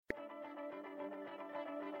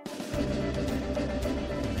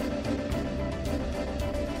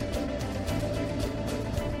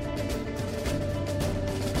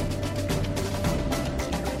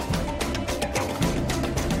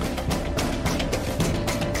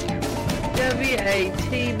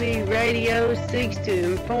WATB Radio seeks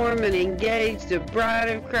to inform and engage the bride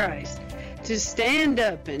of Christ to stand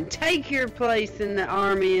up and take your place in the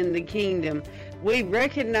army and the kingdom. We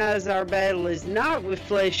recognize our battle is not with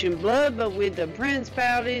flesh and blood, but with the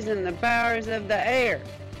principalities and the powers of the air.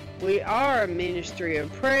 We are a ministry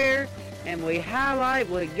of prayer, and we highlight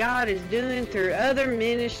what God is doing through other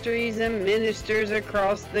ministries and ministers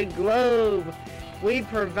across the globe. We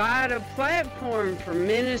provide a platform for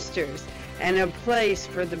ministers and a place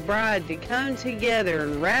for the bride to come together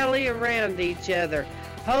and rally around each other,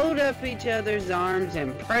 hold up each other's arms,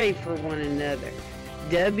 and pray for one another.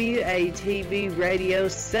 WATB Radio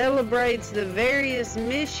celebrates the various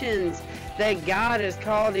missions that God has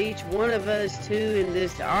called each one of us to in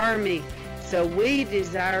this army. So we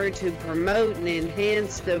desire to promote and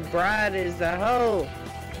enhance the bride as a whole.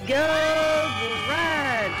 Go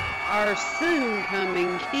bride! Our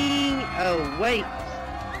soon-coming King awaits.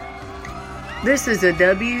 This is a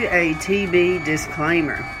WATB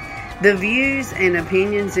disclaimer. The views and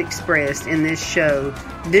opinions expressed in this show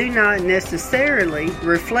do not necessarily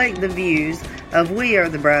reflect the views of We Are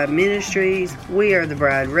the Bride Ministries, We Are the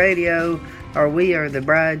Bride Radio, or We Are the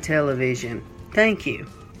Bride Television. Thank you.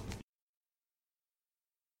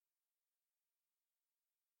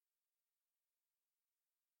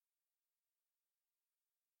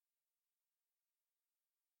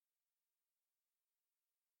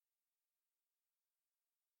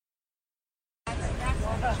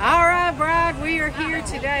 All right, bride, we are here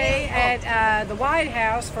today at the White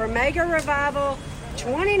House for MAGA Revival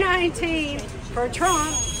 2019 for Trump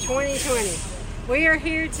 2020. We are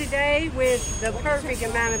here today with the perfect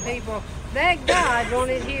amount of people that God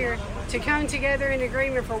wanted here to come together in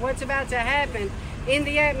agreement for what's about to happen in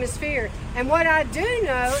the atmosphere. And what I do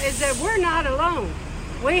know is that we're not alone.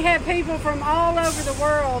 We have people from all over the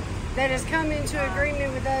world that has come into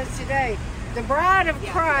agreement with us today. The bride of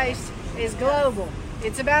Christ is global.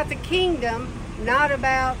 It's about the kingdom, not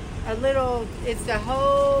about a little, it's the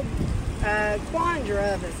whole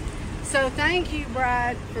quandra of us. So thank you,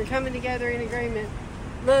 bride, for coming together in agreement.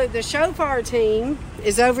 Look, the shofar team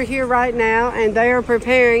is over here right now, and they are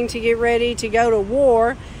preparing to get ready to go to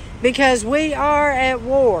war because we are at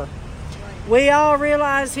war. We all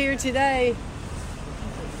realize here today,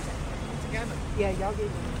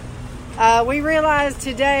 we realize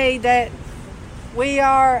today that we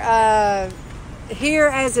are here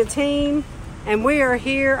as a team, and we are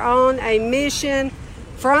here on a mission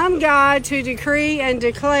from God to decree and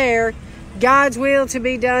declare God's will to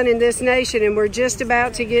be done in this nation, and we're just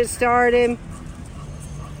about to get started.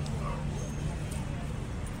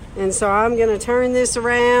 And so I'm going to turn this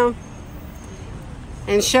around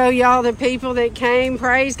and show y'all the people that came.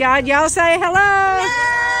 Praise God. Y'all say hello.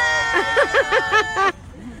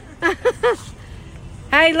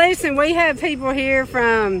 Hey, listen, we have people here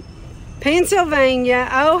from Pennsylvania,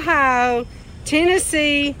 Ohio,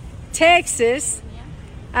 Tennessee, Texas,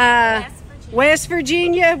 West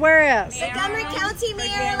Virginia, where else? Montgomery County,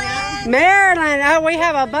 Maryland. Maryland. Oh, we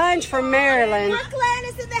have a bunch from Maryland. Brooklyn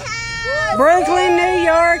is in the house. Brooklyn, New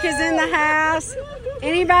York is in the house.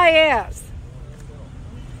 Anybody else?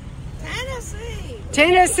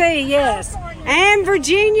 Tennessee, yes. And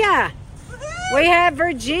Virginia. We have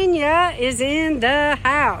Virginia is in the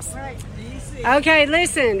house. Okay,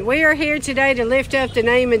 listen, we are here today to lift up the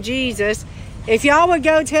name of Jesus. If y'all would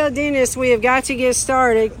go tell Dennis we have got to get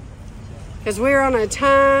started because we're on a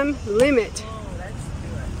time limit.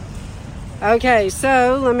 Okay,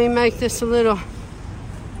 so let me make this a little...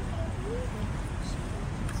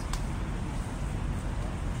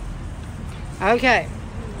 Okay.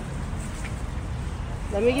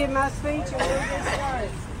 Let me get my speech and we'll get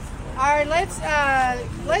started. All right, let's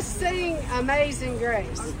sing Amazing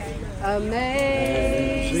Grace. Okay.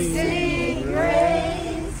 Amazing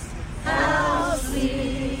Grace, how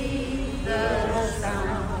sweet the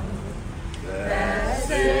sound that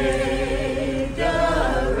saved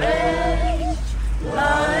a wretch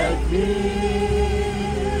like me.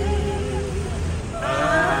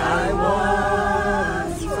 I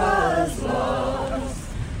once was lost,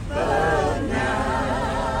 but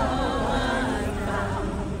now I'm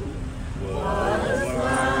found. Was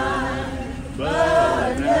blind,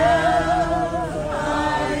 but now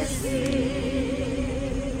I see.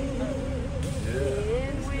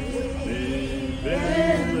 And we've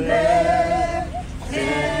been there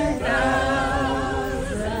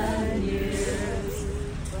 10,000 years.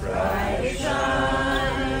 Christ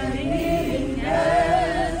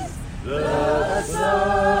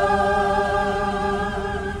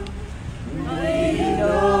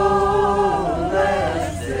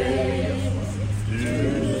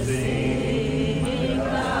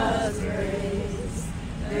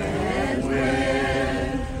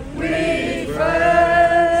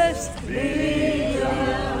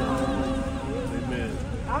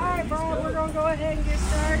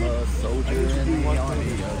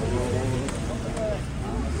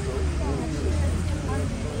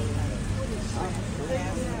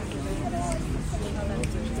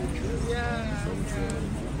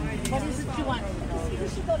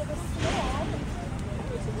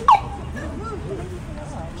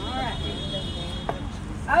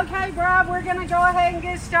Okay, Bob, we're going to go ahead and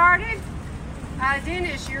get started.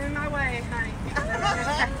 Dennis, you're in my way, honey.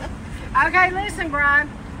 Okay, listen, Brian.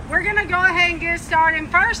 We're going to go ahead and get started. And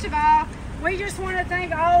first of all, we just want to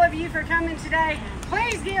thank all of you for coming today.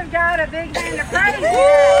 Please give God a big hand of praise.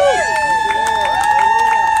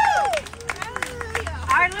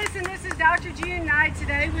 All right, listen, this is Dr. June Knight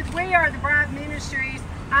today with We Are the Bride Ministries.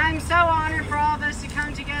 I'm so honored for all of us to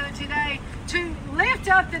come together today to lift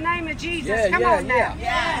up the name of Jesus. Come on now.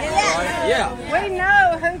 We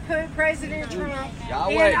know who put President Trump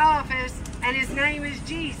in office, and his name is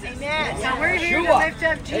Jesus. Amen. So we're here to lift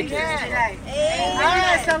up Jesus today. All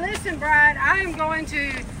right, so listen, Bride, I am going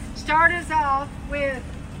to start us off with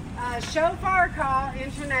Shofar Call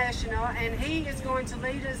International, and he is going to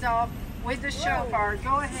lead us off with the shofar.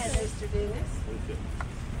 Go ahead, Mr. Dennis.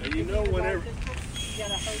 And you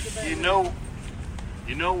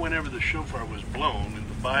know whenever the shofar was blown in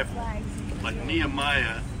the Bible, like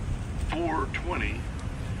Nehemiah 4:20,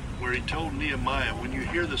 where he told Nehemiah, when you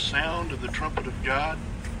hear the sound of the trumpet of God,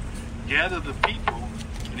 gather the people,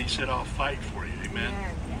 and he said, I'll fight for you. Amen.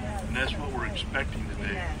 And that's what we're expecting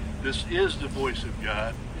today. This is the voice of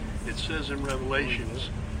God. It says in Revelations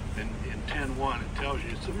in 10:1, it tells you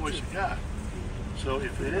it's the voice of God. So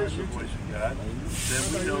if it is the voice of God,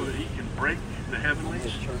 then we know that he can break the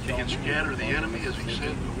heavenlies, he can scatter the enemy, as he said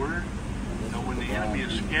in the Word. Now when the enemy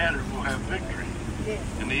is scattered, we'll have victory.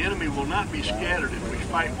 And the enemy will not be scattered if we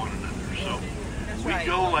fight one another. So we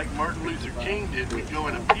go like Martin Luther King did, we go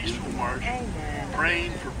in a peaceful march,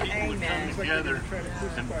 praying for people to come together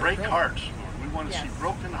and break hearts, Lord. We want to see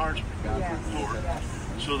broken hearts before the Lord,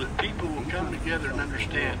 so that people will come together and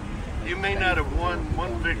understand. You may not have won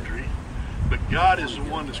one victory, but God is the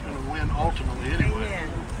one that's going to win ultimately anyway.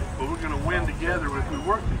 But we're going to win together if we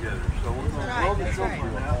work together. So we're going to blow the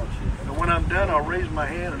shofar now. And when I'm done, I'll raise my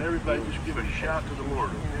hand and everybody just give a shout to the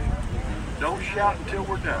Lord. Don't shout until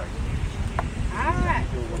we're done. All right.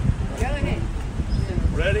 Go ahead.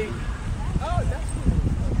 Ready? Oh, that's cool.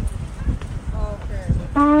 Okay.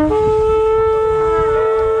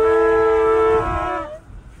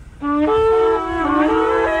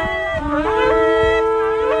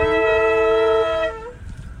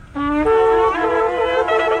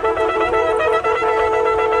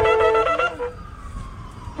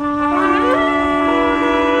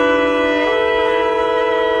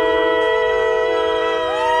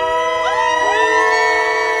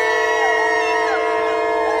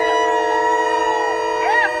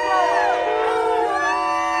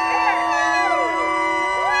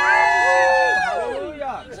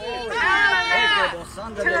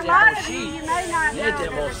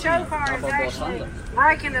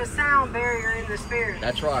 Breaking a sound barrier in the spirit.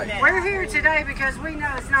 That's right. We're here today because we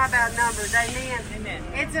know it's not about numbers. Amen.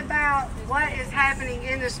 It's about what is happening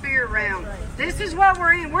in the spirit realm. This is what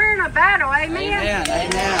we're in. We're in a battle. Amen. Amen.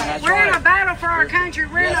 That's we're right. in a battle for our country.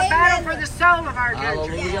 We're in a battle for the soul of our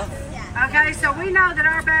country. Hallelujah. Okay, so we know that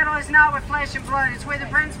our battle is not with flesh and blood. It's with the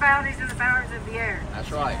principalities and the powers of the air.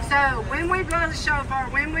 That's right. So when we blow the shofar,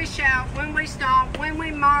 when we shout, when we stomp, when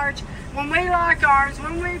we march, when we lock arms,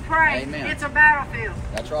 when we pray, Amen. It's a battlefield.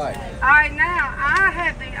 That's right. All right, now I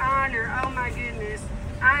have the honor, oh my goodness,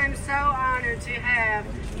 I am so honored to have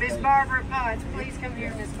Miss Barbara Potts. Please come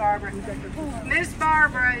here, Miss Barbara. Miss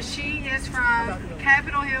Barbara, she is from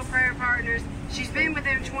Capitol Hill Prayer Partners. She's been with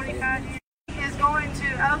them 25 years. She is going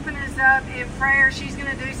to open us up in prayer. She's going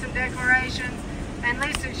to do some declarations. And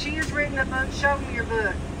listen, she has written a book. Show me your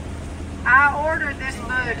book. I ordered this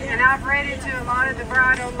book and I've read it to a lot of the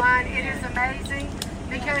bride online. It is amazing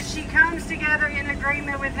because she comes together in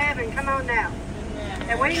agreement with heaven. Come on now.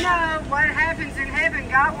 And we know what happens in heaven,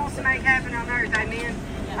 God wants to make happen on earth. Amen.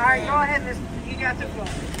 All right, go ahead, Miss. You got the floor.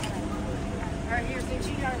 Right here, since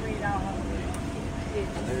you got to read all of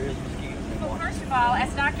it. Well, first of all,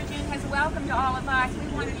 as Dr. June has welcomed all of us, we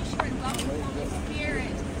want to be sure and welcome the Holy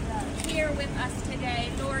Spirit here with us today.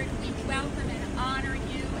 Lord, we welcome and honor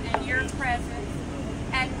you and your presence,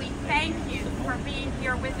 and we thank you for being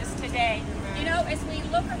here with us today. You know, as we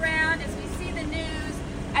look around, as we see the news,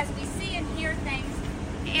 as we see and hear things,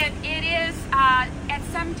 it is, at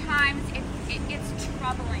sometimes, it's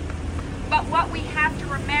troubling. But what we have to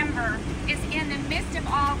remember is in the midst of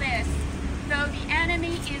all this, though the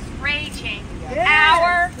enemy is raging,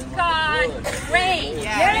 our God reigns.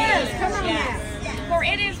 Yes, come on. Yes. For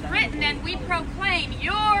it is written, and we proclaim,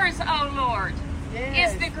 yours, O Lord,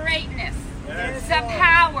 is the greatness, the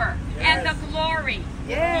power, and the glory.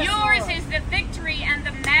 Yours is the victory and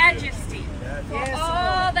the majesty. For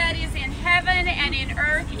all that is in heaven and in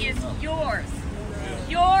earth is yours.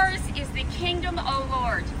 Yours is the kingdom, O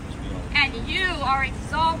Lord, and you are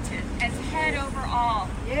exalted as head over all.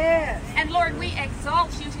 Yes. And Lord, we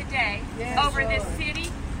exalt you today over this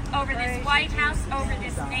city, over this White House, over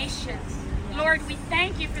this nation. Lord, we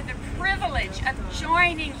thank you for the privilege of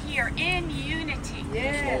joining here in unity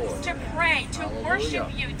to pray, to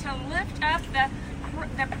worship you, to lift up the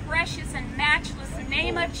precious and matchless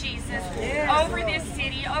name of Jesus over this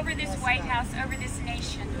city, over this White House, over this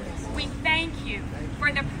nation. We thank you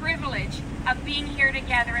for the privilege of being here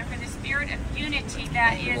together and for the spirit of unity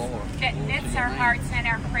that knits our hearts and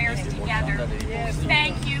our prayers together. We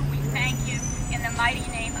thank you in the mighty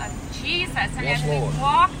name of Jesus. And as we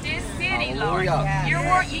walk this city, Lord,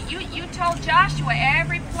 you told Joshua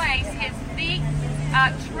every place his feet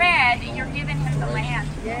tread, you're giving him the land.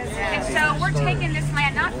 And so we're taking this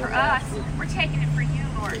land not for us, we're taking it for you,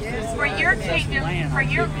 Lord. For your kingdom, for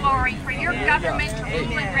your glory, for your government to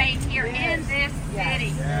rule and reign here in this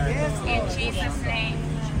city. In Jesus' name.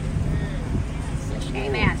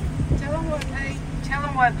 Amen. Tell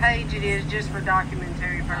them what page it is, just for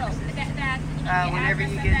documentary purposes. Whenever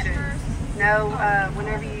you get to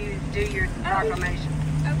whenever you do your proclamation.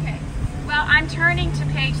 Okay. Well, I'm turning to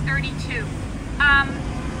page 32.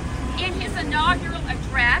 In his inaugural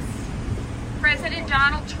address, President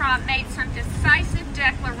Donald Trump made some decisive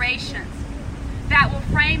declarations that will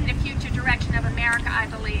frame the future direction of America, I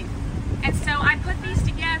believe. And so I put these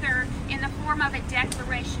together in the form of a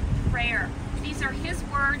declaration prayer. These are his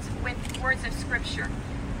words with words of Scripture.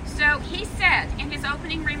 So he said in his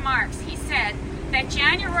opening remarks, he said that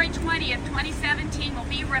January 20th, 2017 will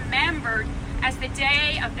be remembered as the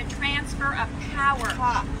day of the transfer of power,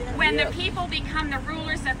 when the people become the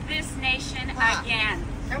rulers of this nation again.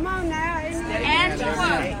 Come on now. End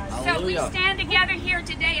quote. So we stand together here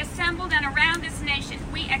today, assembled and around this nation.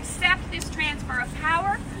 We accept this transfer of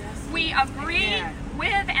power. We agree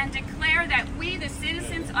with and declare that we, the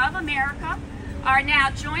citizens of America, are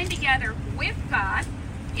now joined together with God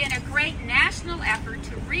in a great national effort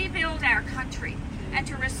to rebuild our country and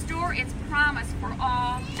to restore its promise for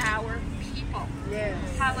all our people.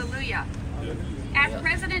 Yes. Hallelujah. As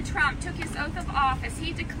President Trump took his oath of office,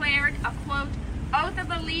 he declared a, quote, oath of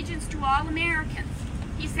allegiance to all Americans.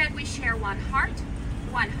 He said we share one heart,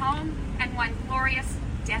 one home, and one glorious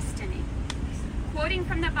destiny. Quoting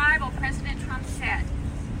from the Bible, President Trump said,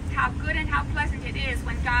 how good and how pleasant it is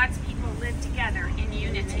when God's people live together in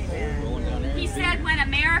unity. He said when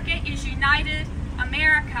America is united,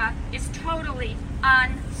 America is totally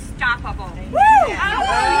unstoppable.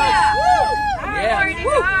 Hallelujah! Glory to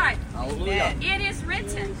God. Hallelujah. It is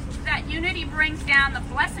written that unity brings down the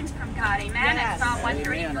blessings from God. Amen. In Psalm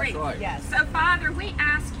 133. Right. So, Father, we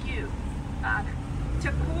ask you, Father,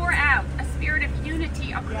 to pour out a spirit of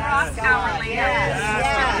unity across our land,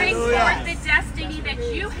 to bring forth the destiny that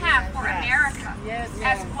you have for America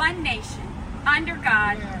as one nation, under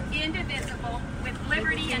God, indivisible, with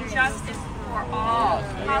liberty and justice for all.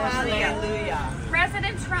 Hallelujah.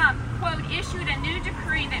 President Trump, quote, issued a new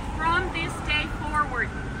decree that from this day forward,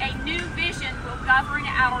 a new vision will govern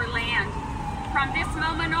our land. From this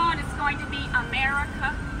moment on, it's going to be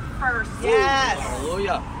America first. Yes.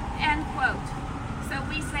 Hallelujah. End quote. So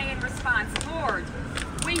we say in response, Lord,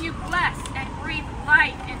 will you bless and breathe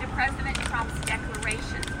life into President Trump's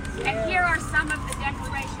declarations? And here are some of the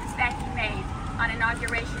declarations that he made on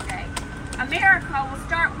Inauguration Day. America will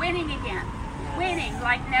start winning again, winning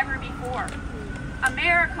like never before.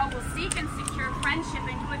 America will seek and secure friendship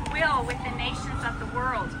and goodwill with the nations of the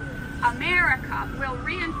world. America will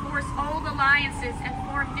reinforce old alliances and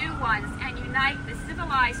form new ones and unite the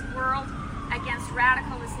civilized world against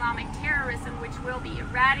radical Islamic terrorism, which will be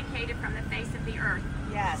eradicated from the face of the earth.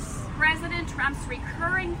 Yes. President Trump's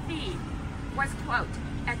recurring theme was, quote,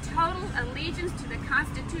 a total allegiance to the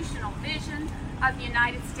constitutional vision of the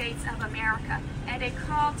United States of America and a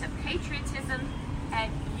call to patriotism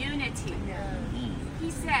and unity.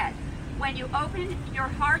 He said, when you open your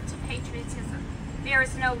heart to patriotism, there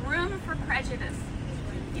is no room for prejudice.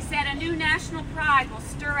 He said a new national pride will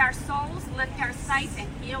stir our souls, lift our sights, and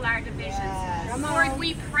heal our divisions. Yes. Lord,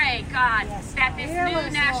 we pray, God, that this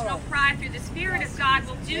new national pride through the Spirit of God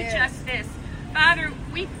will do just this. Father,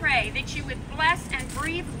 we pray that you would bless and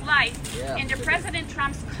breathe life into President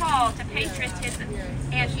Trump's call to patriotism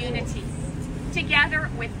and unity. Together,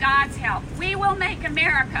 with God's help, we will make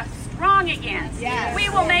America strong again. Yes. We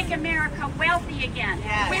will make America wealthy again.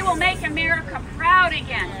 Yes. We will make America proud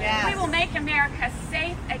again. Yes. We will make America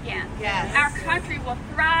safe again. Yes. Our country will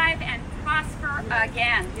thrive and prosper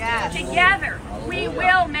again. Yes. Together, we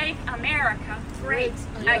will make America great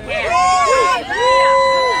again.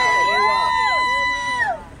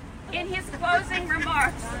 In his closing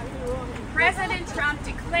remarks, President Trump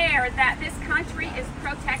declared that this country is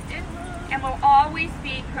protected and will always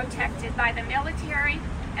be protected by the military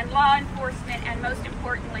and law enforcement, and most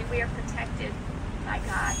importantly, we are protected by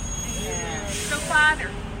God. So, Father,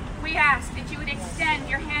 we ask that you would extend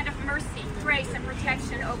your hand of mercy, grace, and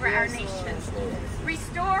protection over our nation.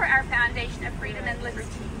 Restore our foundation of freedom and liberty,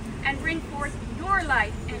 and bring forth your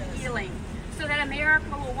life and healing, so that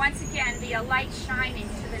America will once again be a light shining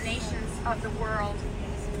to the nations of the world.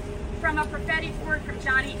 From a prophetic word from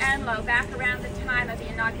Johnny Enlow back around the time of the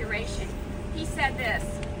inauguration, he said this: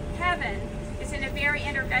 heaven is in a very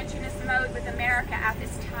interventionist mode with America at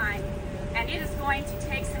this time, and it is going to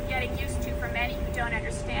take some getting used to for many who don't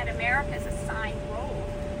understand America's assigned role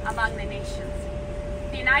among the nations.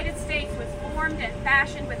 The United States was formed and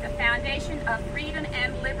fashioned with the foundation of freedom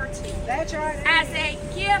and liberty. That's right. As a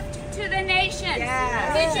gift to the nations.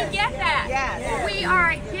 Yes. Did you get that? Yes. We are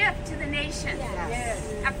a gift to the nations.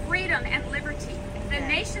 Yes. Of freedom and liberty. The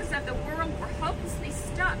nations of the world were hopelessly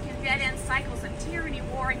stuck in dead-end cycles of tyranny,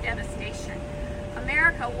 war, and devastation.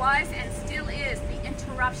 America was and still is the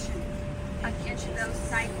interruption of each of those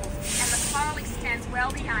cycles, and the call extends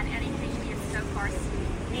well beyond anything we have so far seen.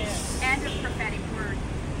 Yes. End of prophetic word.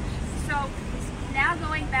 So, now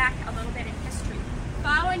going back a little bit in history.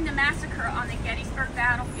 Following the massacre on the Gettysburg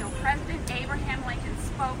battlefield, President Abraham Lincoln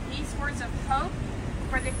spoke these words of hope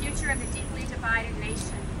for the future of the deeply divided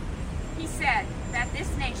nation. He said that this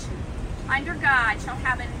nation, under God, shall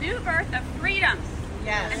have a new birth of freedom,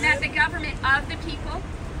 Yes. and that the government of the people,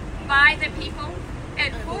 by the people,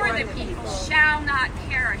 and for the people shall not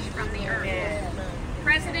perish from the earth. Yes.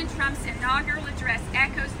 President Trump's inaugural address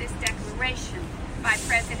echoes this declaration by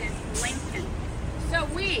President Lincoln. So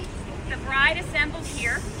we, the bride assembled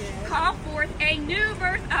here, call forth a new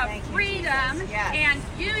birth of freedom and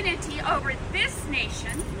unity over this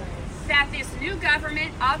nation, that this new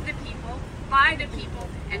government of the people, by the people,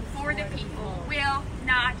 and for the people will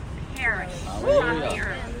not perish from the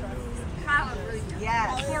earth. Hallelujah.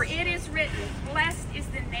 Yes. For it is written, blessed is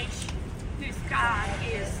the nation whose God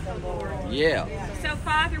is the Lord. Yeah. So,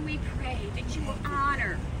 Father, we pray that you will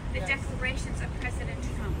honor the declarations of President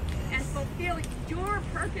Trump and fulfill your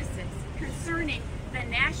purposes concerning the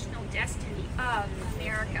national destiny of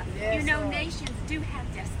America. Yes, you know, Lord. nations do have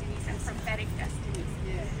destinies and prophetic destinies.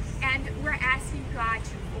 Yes. And we're asking God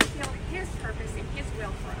to fulfill his purpose and his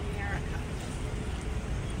will for America.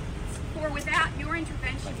 For without your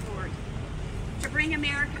intervention, Lord, to bring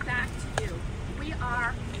America back to you, we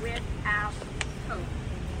are without hope.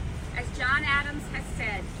 As John Adams has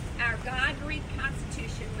said, our God-breathed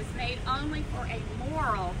Constitution was made only for a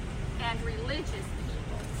moral and religious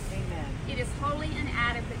people. Amen. It is wholly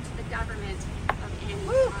inadequate to the government of any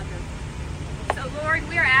other. So, Lord,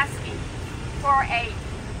 we are asking for a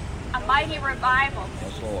mighty revival.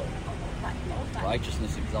 Yes, Lord.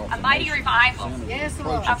 Righteousness exalts A mighty revival Yes,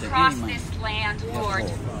 Lord. across this land,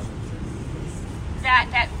 Lord.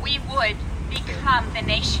 That we would become the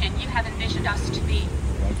nation you have envisioned us to be.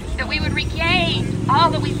 That we would regain all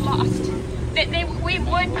that we've lost. That we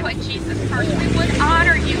would put Jesus first. We would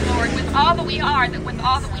honor you, Lord, with all that we are, that with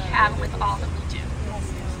all that we have, with all that we do.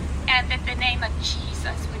 And that the name of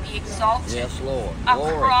Jesus would be exalted Yes, Lord.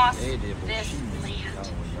 across Glory. this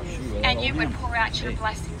land. And you would pour out your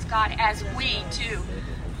blessings, God, as we do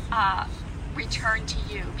return to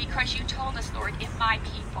you. Because you told us, Lord, if my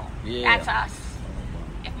people, that's us,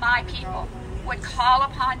 if my people would call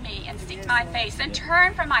upon me and seek my face and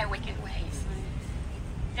turn from my wicked ways,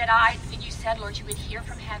 that you said, Lord, you would hear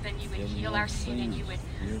from heaven, you would heal our sin, and you would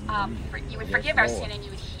forgive our sin, and you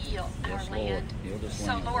would heal our land.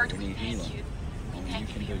 So, Lord, we thank you. We thank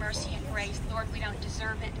you for your mercy and grace. Lord, we don't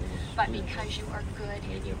deserve it, but because you are good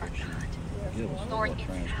and you are God. Lord,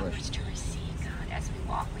 it's ours to receive, God, as we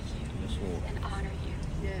walk with you and honor you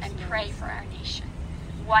and pray for our nation.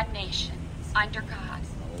 One nation, under God,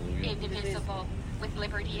 indivisible, with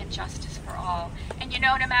liberty and justice for all. And you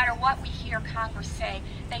know, no matter what we hear Congress say,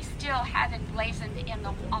 they still have emblazoned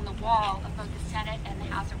on the wall of both the Senate and the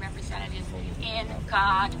House of Representatives, in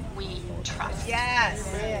God we trust. Yes.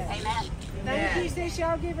 Amen. Thank you, sis.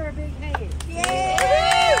 Y'all give her a big hand.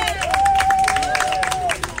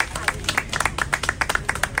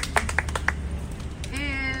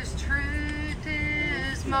 His truth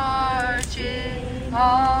is marching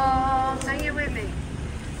on. Sing it with me.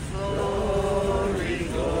 Glory,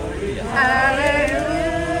 glory, hallelujah.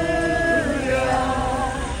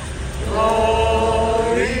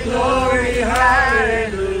 Glory, glory,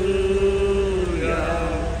 hallelujah.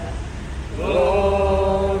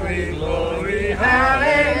 Glory, glory,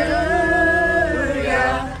 hallelujah.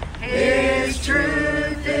 His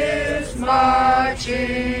truth is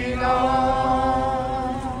marching on.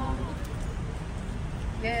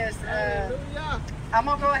 Yes, Hallelujah. I'm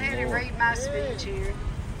going to go ahead and read my speech here.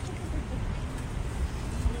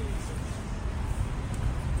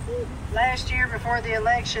 Last year before the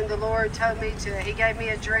election, the Lord told me He gave me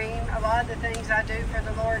a dream. A lot of the things I do for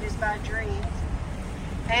the Lord is by dreams.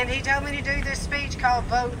 And He told me to do this speech called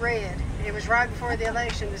Vote Red. It was right before the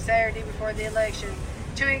election, the Saturday before the election,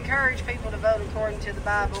 to encourage people to vote according to the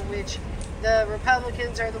Bible, which the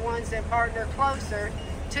Republicans are the ones that partner closer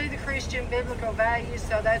to the Christian biblical values,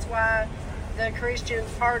 so that's why the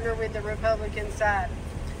Christians partner with the Republican side.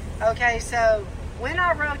 Okay, so when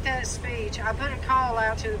I wrote that speech, I put a call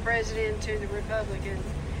out to the President and to the Republicans,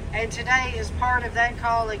 and today is part of that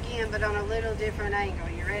call again, but on a little different angle.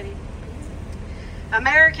 You ready?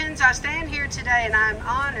 Americans, I stand here today and I'm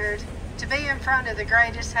honored to be in front of the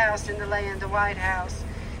greatest house in the land, the White House.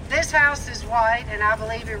 This house is white, and I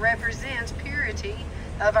believe it represents purity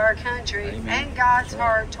of our country. Amen. And God's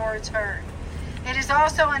heart towards her. It is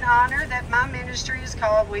also an honor that my ministry is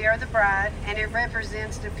called We Are the Bride, and it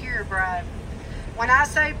represents the pure bride. When I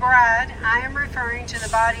say bride, I am referring to the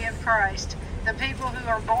body of Christ, the people who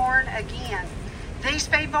are born again. These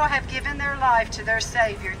people have given their life to their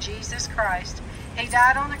Savior, Jesus Christ. He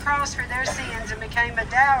died on the cross for their sins and became a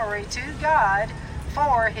dowry to God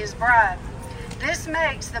for His bride. This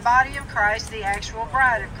makes the body of Christ the actual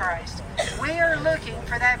bride of Christ. We are looking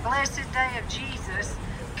for that blessed day of Jesus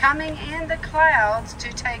coming in the clouds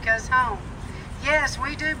to take us home. Yes,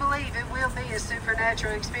 we do believe it will be a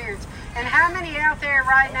supernatural experience. And how many out there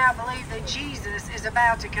right now believe that Jesus is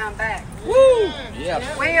about to come back? Woo!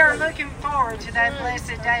 Yeah. We are looking forward to that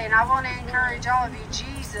blessed day, and I want to encourage all of you,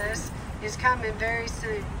 Jesus is coming very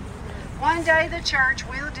soon. One day the church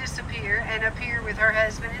will disappear and appear with her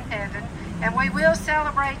husband in heaven, and we will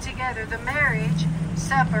celebrate together the marriage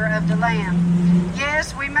supper of the Lamb.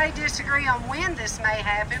 Yes, we may disagree on when this may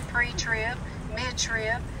happen, pre-trib,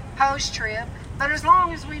 mid-trib, post-trib, but as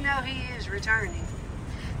long as we know He is returning.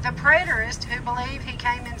 The preterists who believe He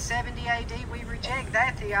came in 70 AD, we reject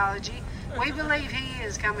that theology. We believe He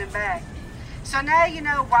is coming back. So now you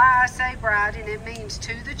know why I say bride, and it means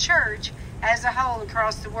to the church as a whole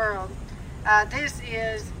across the world. This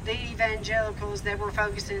is the evangelicals that we're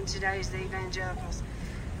focusing today, is the evangelicals.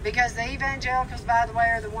 Because the evangelicals, by the way,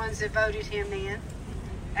 are the ones that voted Him in,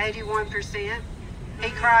 81%. He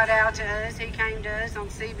cried out to us. He came to us on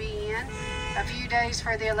CBN a few days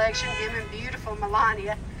for the election, him and beautiful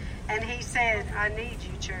Melania, and he said, I need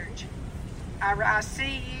you, church. I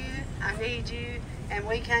see you, I need you, and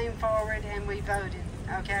we came forward and we voted,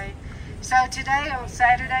 okay? So today, on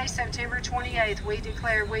Saturday, September 28th, we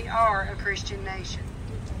declare we are a Christian nation.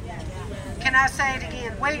 Can I say it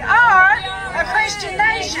again? We are a Christian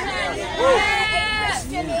nation.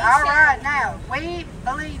 All right, now, we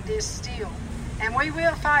believe this still, and we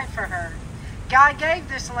will fight for her. God gave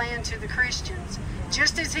this land to the Christians,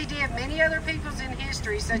 just as He did many other peoples in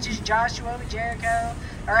history, such as Joshua with Jericho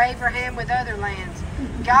or Abraham with other lands.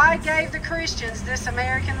 God gave the Christians this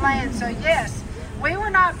American land, so yes, we were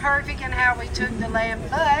not perfect in how we took the land,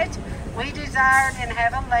 but we desired and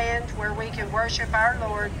have a land where we can worship our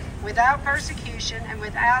Lord without persecution and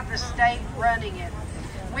without the state running it.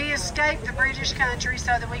 We escaped the British country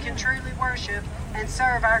so that we can truly worship and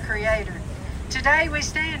serve our Creator. Today we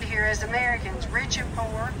stand here as Americans, rich and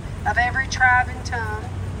poor, of every tribe and tongue,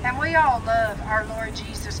 and we all love our Lord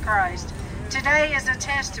Jesus Christ. Today is a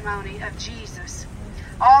testimony of Jesus.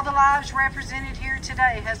 All the lives represented here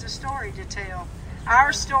today has a story to tell.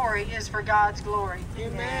 Our story is for God's glory.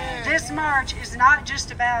 Amen. This march is not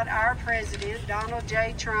just about our president, Donald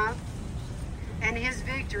J. Trump, and his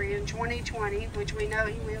victory in 2020, which we know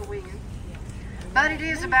he will win, but it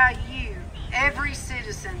is about you, every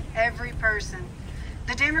citizen, every person.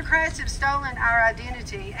 The Democrats have stolen our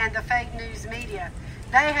identity and the fake news media.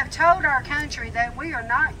 They have told our country that we are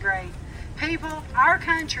not great. People, our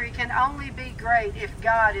country can only be great if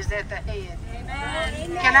God is at the head.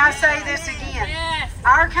 Amen. Can I say this again? Yes.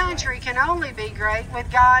 Our country can only be great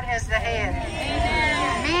with God as the head.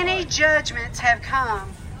 Amen. Many judgments have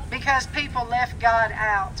come because people left God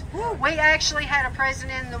out. We actually had a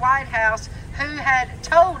president in the White House who had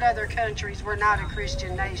told other countries we're not a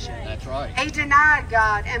Christian nation. That's right. He denied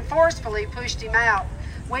God and forcefully pushed him out.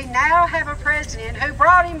 We now have a president who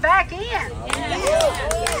brought him back in.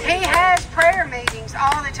 He has prayer meetings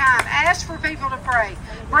all the time, asks for people to pray,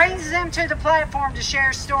 brings them to the platform to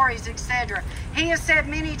share stories, etc. He has said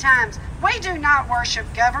many times, we do not worship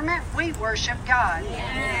government, we worship God.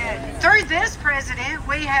 Through this president,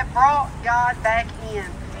 we have brought God back in.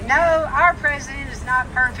 No, our president is not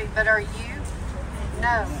perfect, but are you?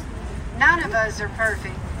 No. None of us are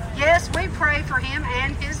perfect. Yes, we pray for him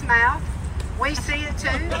and his mouth. We see it too.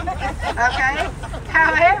 Okay?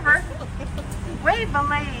 However, we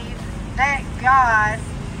believe that God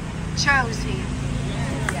chose him.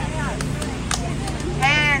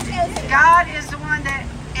 And God is the one that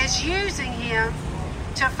is using him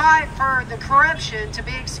to fight for the corruption to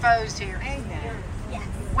be exposed here.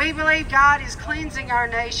 We believe God is cleansing our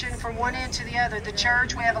nation from one end to the other. The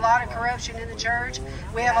church, we have a lot of corruption in the church.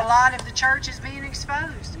 We have a lot of the churches being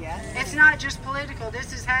exposed. It's not just political.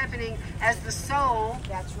 This is happening as the soul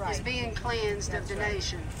is being cleansed of the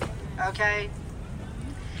nation. Okay?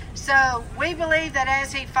 So we believe that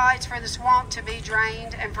as he fights for the swamp to be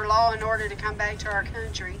drained and for law and order to come back to our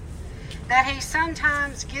country, that he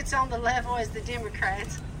sometimes gets on the level as the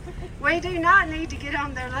Democrats. We do not need to get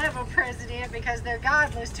on their level, President, because they're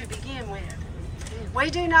godless to begin with. We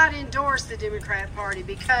do not endorse the Democrat Party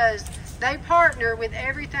because they partner with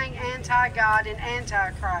everything anti-God and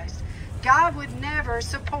anti-Christ. God would never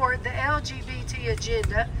support the LGBT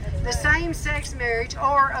agenda, the same-sex marriage,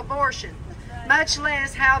 or abortion, much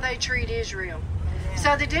less how they treat Israel.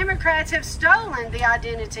 So the Democrats have stolen the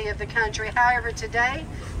identity of the country. However, today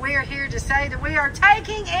we are here to say that we are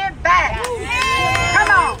taking it back. Come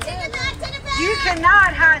on. You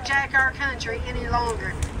cannot hijack our country any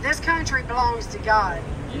longer. This country belongs to God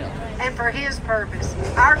and for his purpose.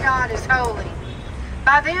 Our God is holy.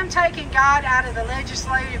 By them taking God out of the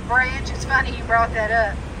legislative branch, it's funny you brought that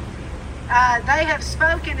up, they have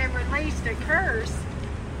spoken and released a curse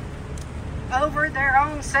over their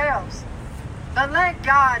own selves. But let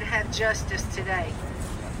God have justice today.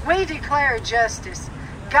 We declare justice.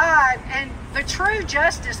 God, and the true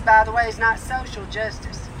justice, by the way, is not social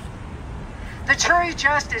justice. The true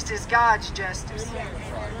justice is God's justice.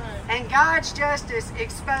 And God's justice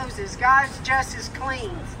exposes. God's justice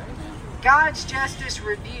cleans. God's justice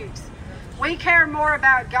rebukes. We care more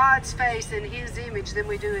about God's face and his image than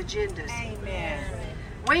we do agendas. Amen.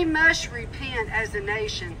 We must repent as a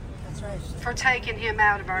nation for taking him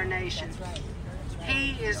out of our nation.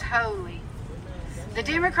 He is holy. The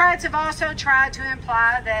Democrats have also tried to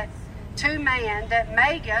imply that to man that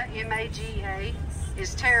MAGA, M-A-G-A,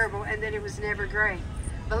 is terrible and that it was never great.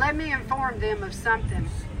 But let me inform them of something.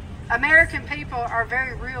 American people are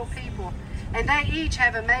very real people, and they each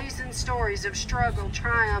have amazing stories of struggle,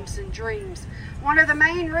 triumphs, and dreams. One of the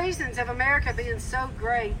main reasons of America being so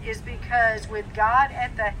great is because with God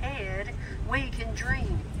at the head, we can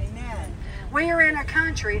dream. Amen. We are in a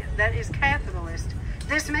country that is capitalist.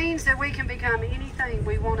 This means that we can become anything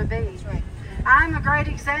we want to be. Right. I'm a great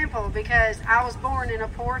example because I was born in a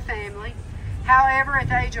poor family. However, at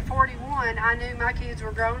the age of 41, I knew my kids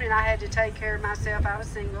were grown and I had to take care of myself. I was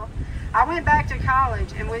single. I went back to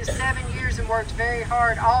college and went 7 years and worked very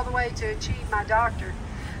hard all the way to achieve my doctorate.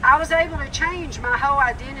 I was able to change my whole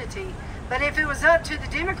identity. But if it was up to the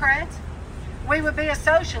Democrats, we would be a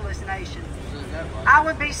socialist nation. I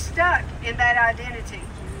would be stuck in that identity.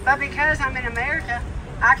 But because I'm in America,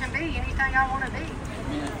 I can be anything I want to be.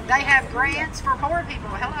 They have grants for poor people.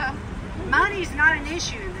 Hello. Money's not an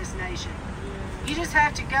issue in this nation. You just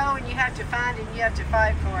have to go and you have to find it and you have to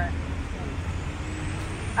fight for it.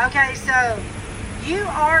 Okay, so you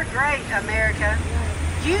are great, America.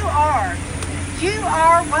 You are. You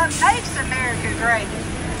are what makes America great.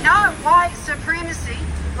 Not white supremacy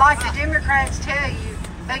like the Democrats tell you,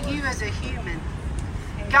 but you as a human.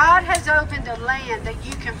 God has opened a land that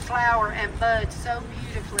you can flower and bud so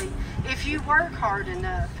beautifully if you work hard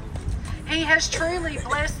enough. He has truly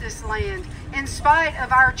blessed this land in spite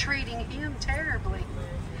of our treating him terribly.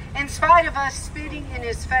 In spite of us spitting in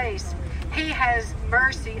his face, he has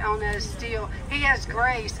mercy on us still. He has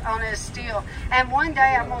grace on us still. And one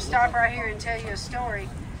day, I'm going to stop right here and tell you a story.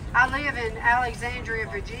 I live in Alexandria,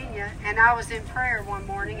 Virginia, and I was in prayer one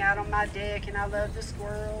morning out on my deck, and I love the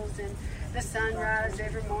squirrels and the sunrise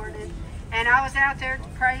every morning. And I was out there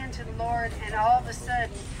praying to the Lord, and all of a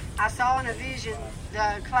sudden, I saw in a vision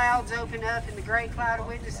the clouds open up and the great cloud of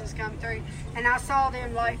witnesses come through, and I saw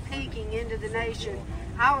them like peeking into the nation.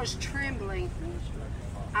 I was trembling.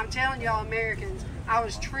 I'm telling y'all, Americans, I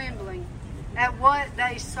was trembling at what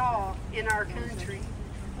they saw in our country.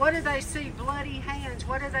 What do they see? Bloody hands.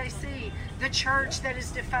 What do they see? The church that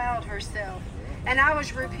has defiled herself. And I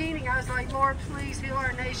was repeating, I was like, Lord, please heal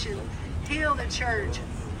our nation. Heal the church.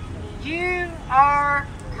 You are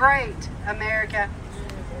great, America.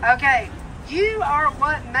 Okay, you are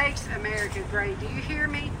what makes America great. Do you hear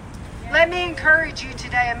me? Let me encourage you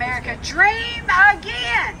today, America. Dream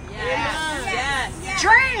again. Yes. Yes. Yes.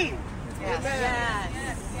 Dream. Yes.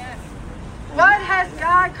 Yes. Yes. What has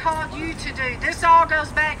God called you to do? This all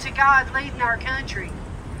goes back to God leading our country.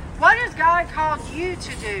 What has God called you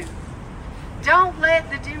to do? Don't let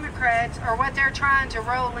the Democrats or what they're trying to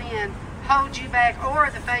roll in hold you back, or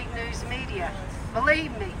the fake news media.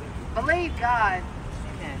 Believe me. Believe God.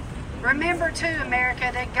 Remember too, America,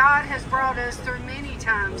 that God has brought us through many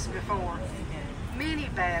times before. Many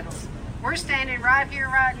battles. We're standing right here,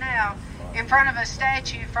 right now, in front of a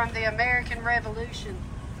statue from the American Revolution.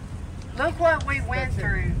 Look what we went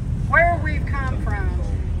through, where we've come from,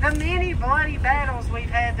 the many bloody battles we've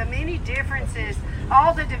had, the many differences,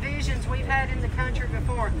 all the divisions we've had in the country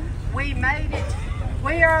before. We made it.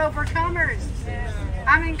 We are overcomers.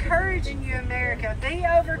 I'm encouraging you, America, be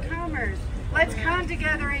overcomers. Let's come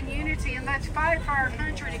together in unity and let's fight for our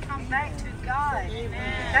country to come back to God.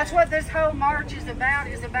 That's what this whole march is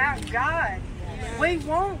about God. We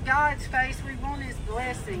want God's face. We want His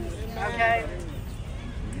blessings, okay?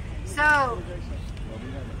 So,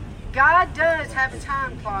 God does have a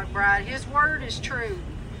time clock, Bride. His word is true.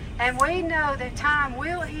 And we know that time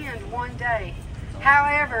will end one day.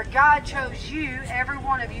 However, God chose you, every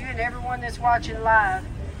one of you, and everyone that's watching live.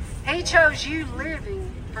 He chose you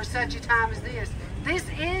living for such a time as this. This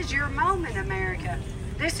is your moment, America.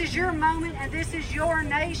 This is your moment, and this is your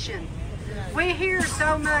nation. We hear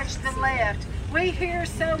so much the left. We hear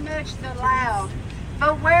so much the loud.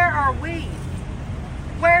 But where are we?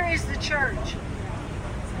 Where is the church?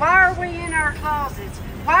 Why are we in our closets?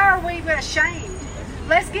 Why are we ashamed?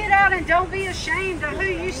 Let's get out and don't be ashamed of who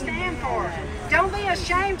you stand for. Don't be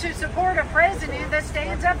ashamed to support a president that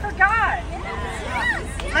stands up for God.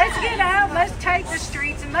 Let's get out, let's take the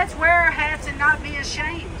streets, and let's wear our hats and not be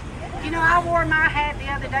ashamed. You know, I wore my hat the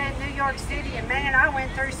other day in New York City, and man, I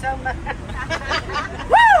went through so much.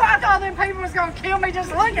 Woo! I thought them people was going to kill me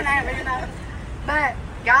just looking at me, you know. But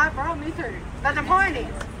God brought me through. But the point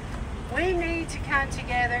is, we need to come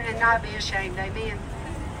together and not be ashamed. Amen.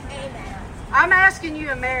 Amen. I'm asking you,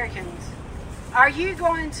 Americans, are you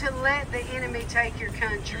going to let the enemy take your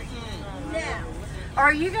country? No. Or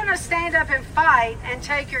are you going to stand up and fight and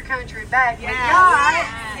take your country back with Yes. God?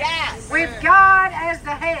 Yes. With God as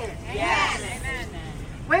the head. Yes.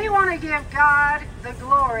 We want to give God the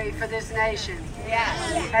glory for this nation.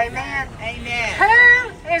 Yes. Amen. Amen.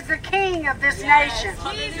 Who is the king of this nation?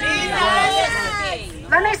 Jesus.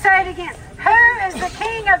 Let me say it again. Who is the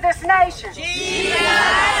king of this nation?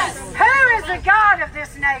 Jesus. Who is the God of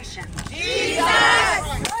this nation? Jesus.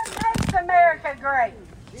 What makes America great?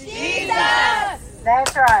 Jesus.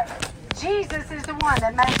 That's right. Jesus is the one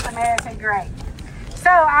that makes America great. So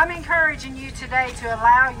I'm encouraging you today to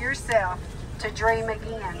allow yourself to dream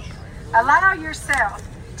again. Allow yourself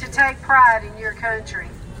to take pride in your country.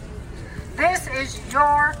 This is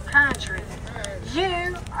your country.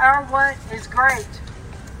 You are what is great.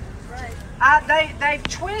 They've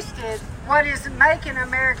twisted what is making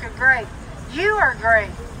America great. You are great.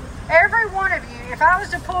 Every one of you, if I was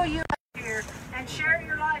to pull you up here and share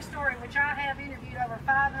your life story, which I have interviewed over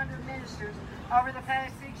 500 ministers over the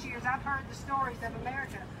past 6 years, I've heard the stories of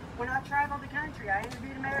America. When I traveled the country, I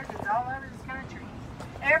interviewed Americans all over this country.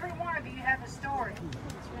 Every one of you have a story.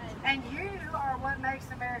 And you are what makes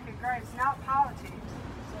America great. It's not politics.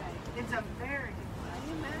 It's America.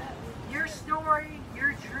 Your story,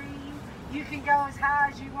 your dream, you can go as high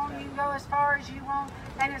as you want, you can go as far as you want,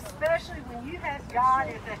 and especially when you have God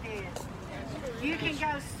at the head. You can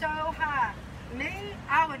go so high. Me,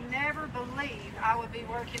 I would never believe I would be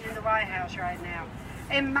working in the White House right now.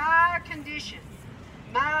 In my condition,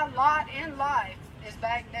 my lot in life is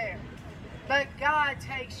back there. But God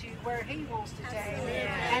takes you where He wants to take you.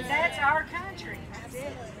 And that's our country.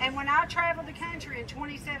 And when I traveled the country in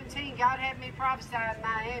 2017, God had me prophesy in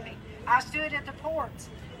Miami. I stood at the ports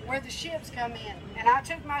where the ships come in, and I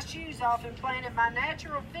took my shoes off and planted my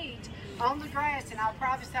natural feet on the grass, and I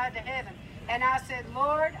prophesied to heaven. And I said,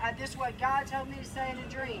 Lord, this is what God told me to say in a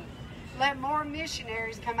dream. Let more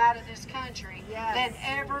missionaries come out of this country than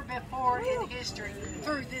ever before in history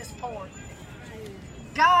through this port.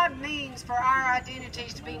 God means for our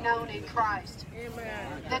identities to be known in Christ.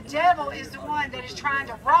 Amen. The devil is the one that is trying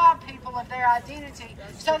to rob people of their identity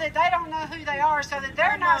so that they don't know who they are, so that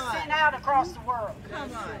they're not sent out across the world.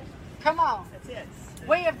 Come on. Come on. That's it.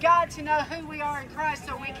 We have got to know who we are in Christ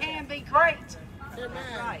so we can be great. Amen.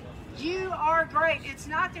 Right. You are great. It's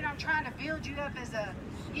not that I'm trying to build you up as a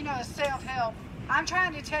self-help. I'm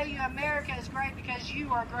trying to tell you America is great because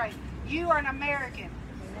you are great. You are an American.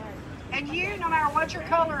 And you, no matter what your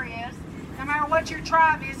color is, no matter what your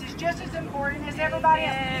tribe is just as important as everybody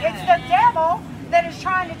else. It's the devil that is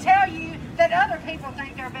trying to tell you that other people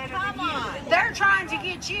think they're better than you. They're trying to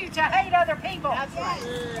get you to hate other people. That's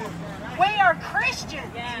right. We are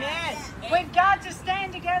Christians. Yes. We've got to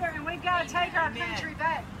stand together and we've got to take our country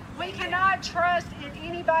back. We cannot trust in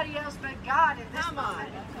anybody else but God in this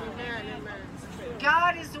moment.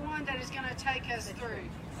 God is the one that is going to take us through.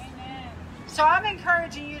 So I'm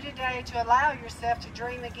encouraging you today to allow yourself to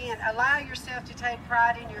dream again. Allow yourself to take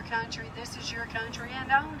pride in your country. This is your country,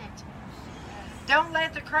 and own it. Don't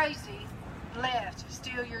let the crazy left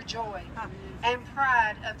steal your joy and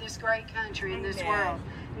pride of this great country in this world.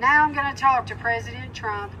 Now I'm going to talk to President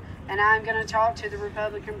Trump, and I'm going to talk to the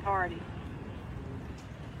Republican Party.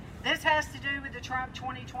 This has to do with the Trump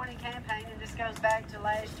 2020 campaign, and this goes back to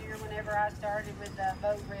last year whenever I started with the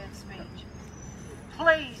Vote Red speech.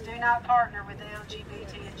 Please do not partner with the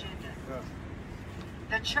LGBT agenda.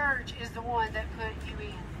 The church is the one that put you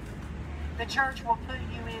in. The church will put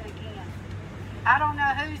you in again. I don't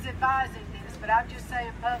know who's advising this, but I'm just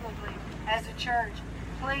saying publicly as a church,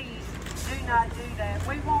 please do not do that.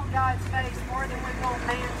 We want God's face more than we want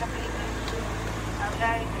man's opinion.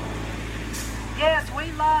 Okay? Yes,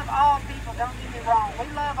 we love all people. Don't get me wrong. We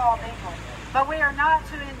love all people. But we are not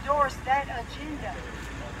to endorse that agenda.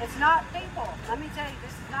 It's not people. Let me tell you,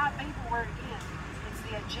 this is not people we're against. It's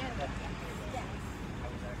the agenda.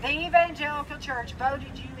 The evangelical church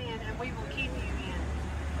voted you in, and we will keep you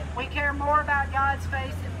in. We care more about God's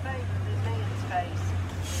face and favor than man's face.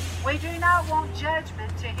 We do not want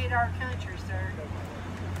judgment to hit our country, sir.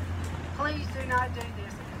 Please do not do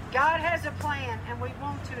this. God has a plan, and we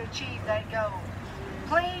want to achieve that goal.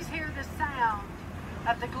 Please hear the sound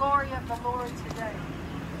of the glory of the Lord today.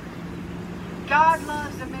 God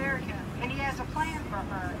loves America, and He has a plan for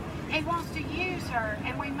her. He wants to use her,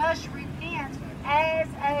 and we must repent as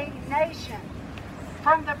a nation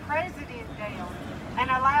from the president down and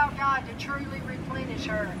allow God to truly replenish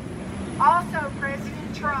her. Also,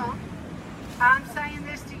 President Trump, I'm saying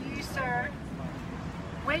this to you, sir.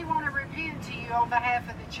 We want to repent to you on behalf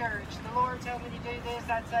of the church. The Lord told me to do this,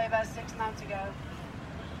 I'd say about 6 months ago.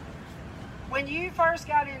 When you first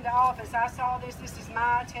got into office, I saw this. This is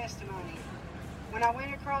my testimony. When I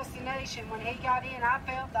went across the nation, when he got in, I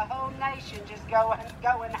felt the whole nation just go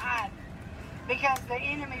and hide. Because the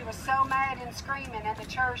enemy was so mad and screaming, and the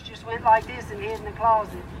church just went like this and hid in the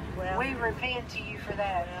closet. Well, we repent to you for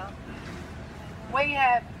that. We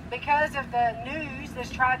have, because of the news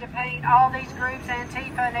that's tried to paint all these groups,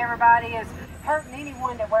 Antifa and everybody, as hurting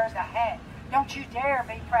anyone that wears a hat. Don't you dare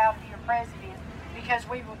be proud of your president, because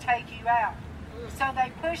we will take you out. So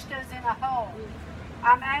they pushed us in a hole.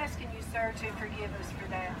 I'm asking you, sir, to forgive us for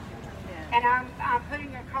that. And I'm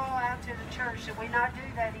putting a call out to the church that we not do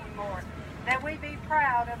that anymore. That we be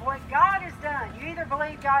proud of what God has done. You either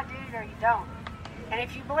believe God did it or you don't. And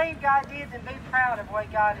if you believe God did, then be proud of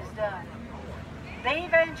what God has done. The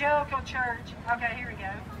evangelical church, okay, here we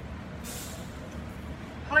go.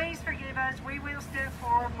 Please forgive us. We will step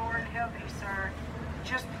forward more and help you, sir.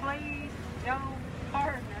 Just please don't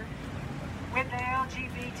partner with the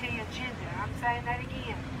LGBT agenda. I'm saying that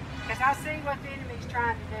again, because I see what the enemy's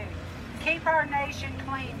trying to do. Keep our nation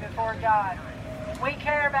clean before God. We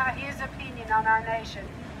care about His opinion on our nation.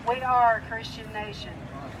 We are a Christian nation.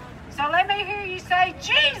 So let me hear you say,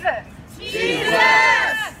 Jesus!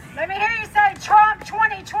 Jesus! Let me hear you say, Trump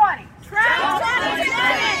 2020. Trump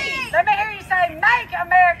 2020! Let me hear you say, make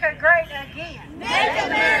America great again. Make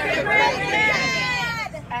America great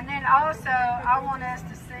again! And then also, I want us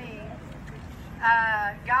to sing,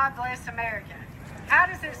 God Bless America. How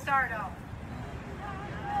does it start off?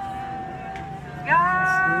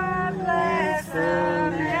 God bless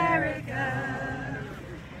America,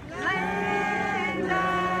 land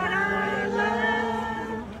that I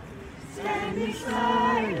love, stand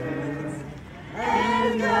beside her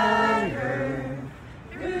and guide her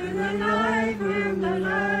through the night when the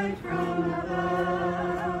light from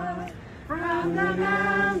above, from the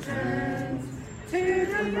mountains to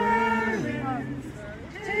the valleys,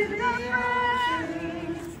 to the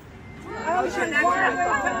precious ocean.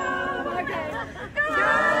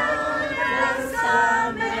 God bless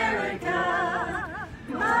America,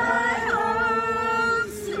 my home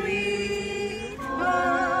sweet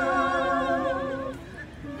home.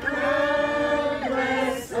 God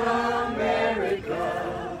bless America,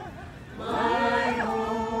 my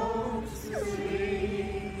home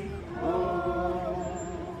sweet home.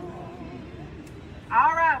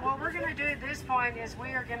 All right, what we're going to do at this point is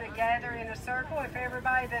we are going to gather in a circle. If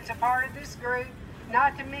everybody that's a part of this group,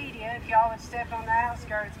 not the media, if y'all would step on the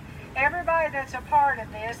outskirts. Everybody that's a part of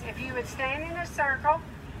this, if you would stand in a circle.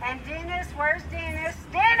 And Dennis, where's Dennis?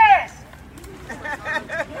 Dennis!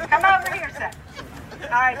 Come over here, sir. All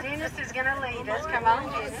right, Dennis is going to lead us. Come on,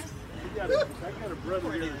 Dennis. I got a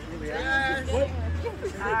brother here that's really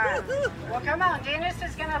All right. Well, come on. Dennis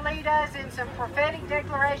is going to lead us in some prophetic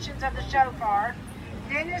declarations of the shofar.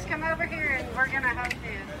 Dennis, come over here and we're going to hold this.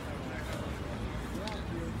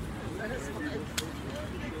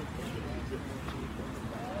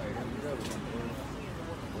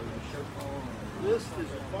 This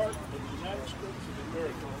is a part of the United States of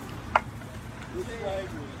America. This flag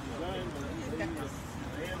was designed by the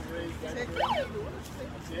hand-raised back there.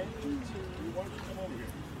 Okay? We want you to come over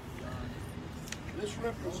here. This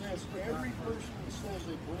represents every person that says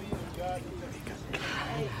they believe in God.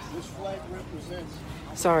 This flag represents.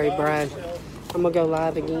 Sorry, Brad. I'm going to go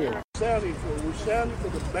live again. We're sounding for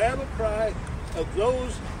the battle cry of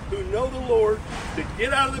those who know the Lord to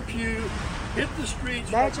get out of the pew, hit the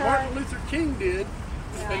streets like Martin Luther King did,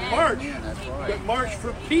 and march. But march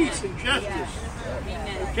for peace and justice.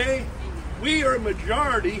 Okay? We are a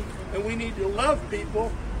majority, and we need to love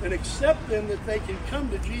people and accept them that they can come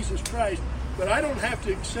to Jesus Christ. But I don't have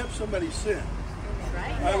to accept somebody's sin.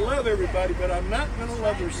 I love everybody, but I'm not going to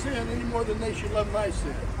love their sin any more than they should love my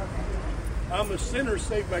sin. I'm a sinner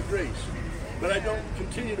saved by grace, but I don't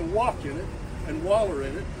continue to walk in it and waller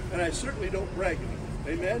in it, and I certainly don't brag in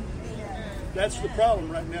it. Amen? That's the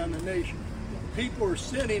problem right now in the nation. People are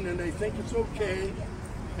sinning and they think it's okay,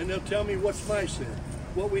 and they'll tell me what's my sin.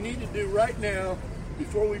 What we need to do right now,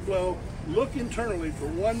 before we blow, look internally for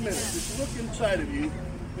 1 minute. Just look inside of you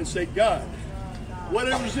and say, God,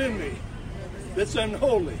 whatever's in me that's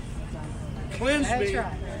unholy, cleanse me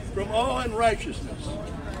from all unrighteousness.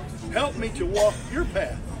 Help me to walk your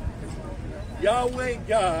path. Yahweh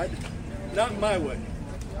God, not my way.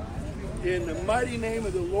 In the mighty name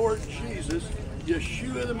of the Lord Jesus,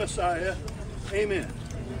 Yeshua the Messiah, amen.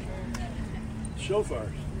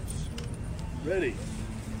 Shofars. Ready.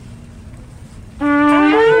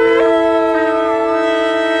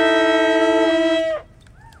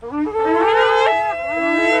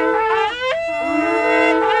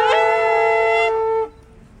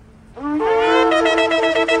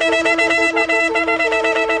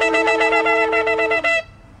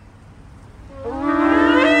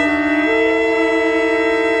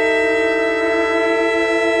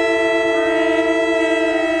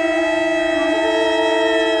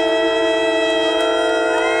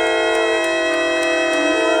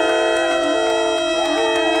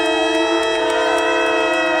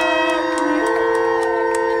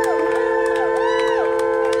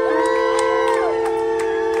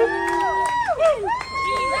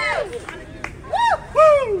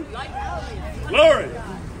 Glory.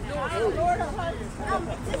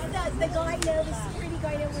 The guy know, the security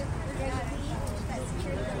guy know we're going to leave. That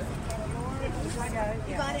security guy.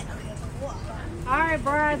 You got it? Okay. Cool. All right,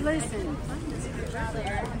 Brad, listen.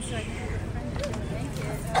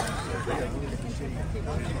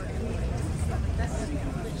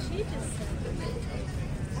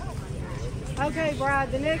 Okay,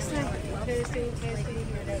 Brad, the next thing. Testing.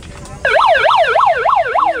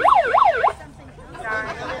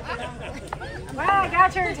 Well, I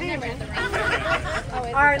got your attention.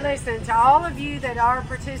 All right, listen, to all of you that are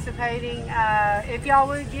participating, if y'all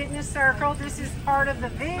would get in a circle, this is part of the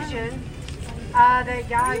vision that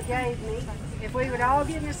God gave me. If we would all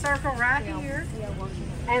get in a circle right here,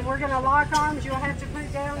 and we're going to lock arms, you'll have to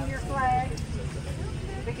put down your flag.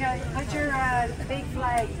 Because put your big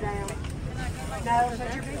flags down. No,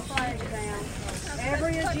 put your big flags down.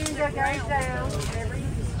 Every agenda goes down. Every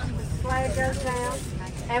flag goes down.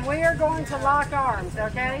 And we are going to lock arms,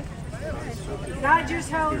 okay? Not just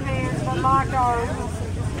hold hands, but lock arms.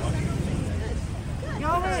 Go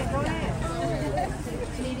ahead. Go ahead.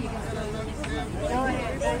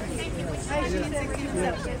 Hey, she said we can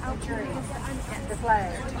get the tree, the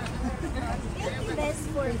flag. Best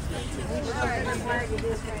for The flag of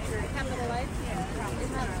this country.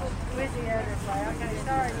 With the other flag. Okay,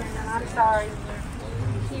 sorry, man. I'm sorry.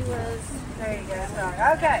 He was. There you go. Sorry.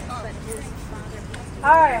 Okay.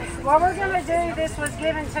 All right. What we're going to do, this was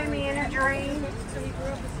given to me in a dream.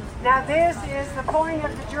 Now this is the point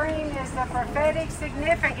of the dream, is the prophetic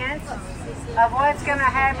significance of what's going to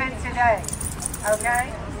happen today.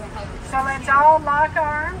 Okay? So let's all lock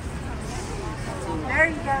arms. There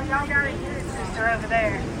you go. Y'all got to get it, sister, over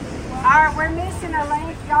there. All right, we're missing a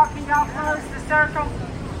link. Can y'all close the circle?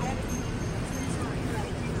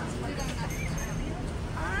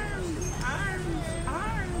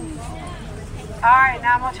 All right,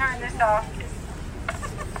 now I'm going to turn this off.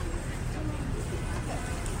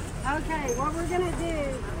 Okay, what we're going to do,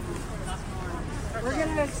 we're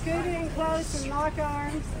going to scoot in close and lock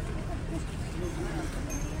arms.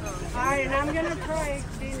 All right, and I'm going to pray.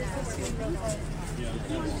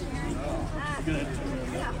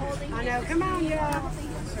 I know, come on, y'all.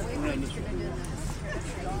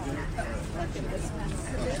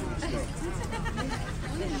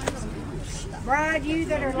 Bride, you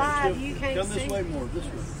that are live, you can't Come see. this way more, this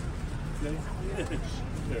way.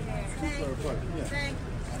 Okay?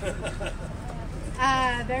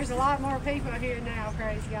 There's a lot more people here now,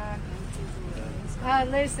 praise God.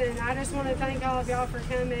 Listen, I just want to thank all of y'all for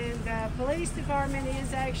coming. The police department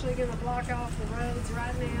is actually going to block off the roads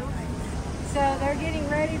right now. So they're getting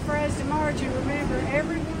ready for us to march. And remember,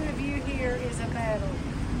 every one of you here is a battle.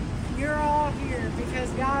 You're all here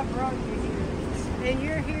because God brought you here. And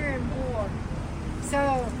you're here in war.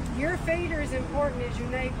 So your feet are as important as your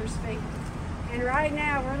neighbor's feet. And right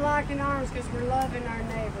now, we're locking arms because we're loving our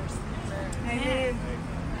neighbors. Amen.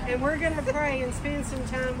 And we're going to pray and spend some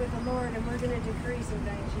time with the Lord, and we're going to decree some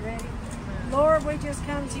things. You ready? Lord, we just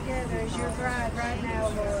come together as your bride right now,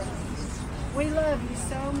 Lord. We love you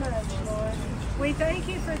so much, Lord. We thank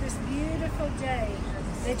you for this beautiful day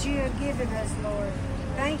that you have given us, Lord.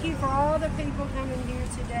 Thank you for all the people coming here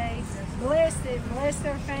today. Bless them, bless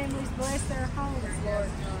their families, bless their homes, Lord.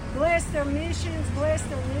 Bless their missions, bless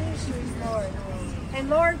their ministries, Lord. And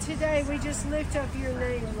Lord, today we just lift up your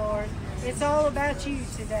name, Lord. It's all about you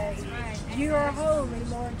today. You are holy,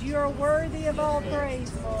 Lord. You are worthy of all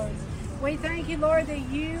praise, Lord. We thank you, Lord, that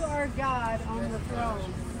you are God on the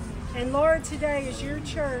throne. And Lord, today as your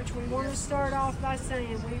church, we want to start off by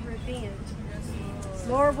saying we repent.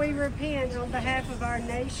 Lord, we repent on behalf of our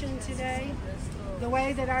nation today, the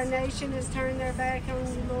way that our nation has turned their back on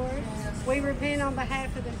you, Lord. We repent on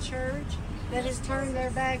behalf of the church that has turned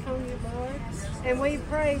their back on you, Lord. And we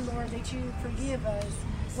pray, Lord, that you forgive us.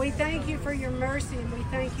 We thank you for your mercy and we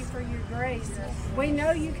thank you for your grace. We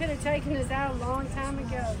know you could have taken us out a long time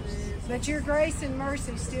ago, but your grace and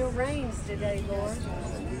mercy still reigns today, Lord.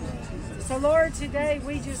 So, Lord, today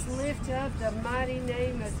we just lift up the mighty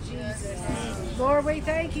name of Jesus. Lord, we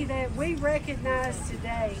thank you that we recognize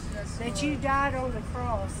today that you died on the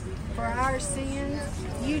cross for our sins.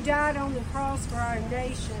 You died on the cross for our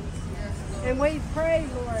nation. And we pray,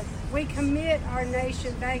 Lord, we commit our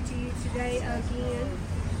nation back to you today again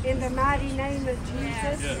in the mighty name of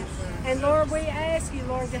Jesus. And Lord, we ask you,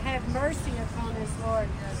 Lord, to have mercy upon us, Lord.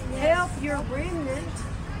 Help your remnant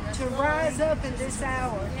to rise up in this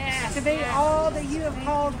hour, to be all that you have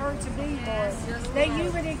called her to be, Lord. That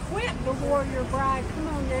you would equip the warrior bride, come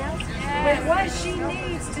on now, with what she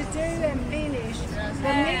needs to do and finish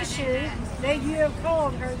the mission that you have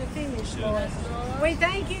called her to finish, Lord. We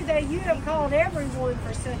thank you that you have called everyone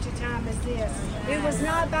for such a time as this. It was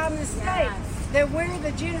not by mistake that we're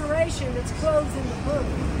the generation that's closed in the book.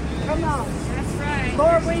 Come on. That's right.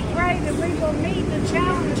 Lord, we pray that we will meet the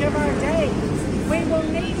challenge of our days. We will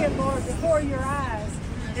need it, Lord, before your eyes.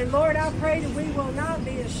 And Lord, I pray that we will not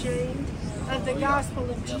be ashamed of the gospel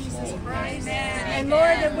of Jesus Christ. And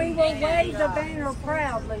Lord, that we will wave the banner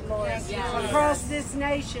proudly, Lord, across this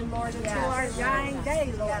nation, Lord, until our dying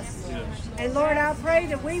day, Lord. And Lord, I pray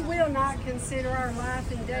that we will not consider our life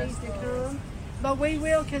in days to come, but we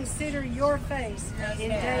will consider your face in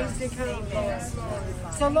days to come, Lord.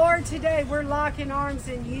 So, Lord, today we're locking arms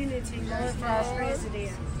in unity, Lord, for our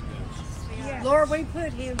president. Lord, we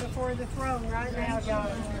put him before the throne right now,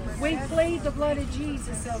 God. We plead the blood of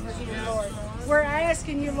Jesus over him, Lord. We're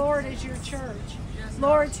asking you, Lord, as your church,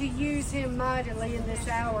 Lord, to use him mightily in this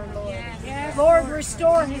hour, Lord. Lord,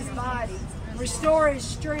 restore his body. Restore his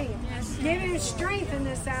strength. Give him strength in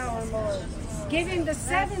this hour, Lord. Give him the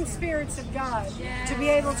 7 spirits of God to be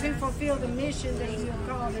able to fulfill the mission that you have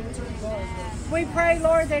called him to, Lord. We pray,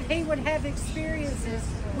 Lord, that he would have experiences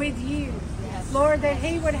with you. Lord, that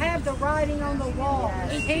he would have the writing on the wall.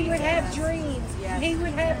 He would have dreams. He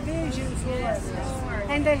would have visions, Lord.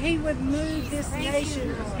 And that he would move this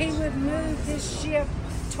nation. He would move this ship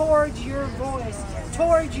towards your voice,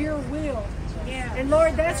 towards your will. And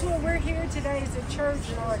Lord, that's what we're here today as a church,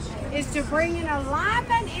 Lord, is to bring an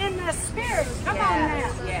alignment in the spirit. Come on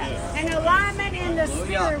now. An alignment in the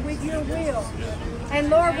spirit with your will. And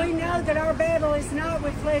Lord, we know that our battle is not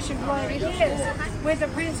with flesh and blood. It is with the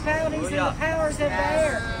principalities and the powers of the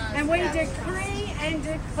air. And we decree and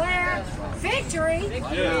declare victory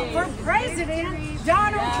for President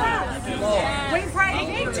Donald Trump. We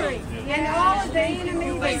pray victory. And all of the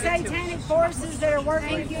enemy, the satanic forces that are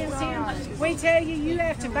working against him, we tell you, you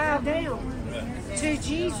have to bow down to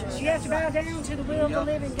Jesus. You have to bow down to the will of the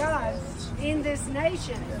living God in this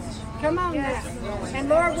nation. Come on now. And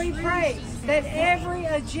Lord, we pray that every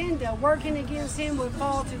agenda working against him will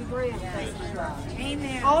fall to the ground.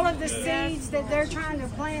 Amen. All of the seeds that they're trying to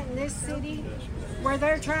plant in this city, where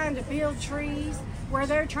they're trying to build trees, where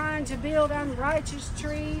they're trying to build unrighteous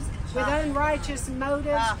trees with unrighteous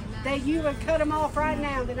motives, that you would cut them off right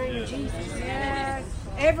now in the name of Jesus. Yes.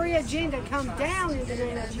 Every agenda come down in the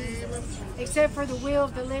name of Jesus, except for the will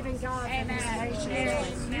of the living God in this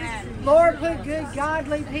nation. Lord, put good,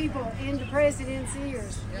 godly people in the president's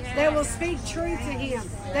ears that will speak truth to him,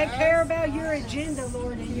 that care about your agenda,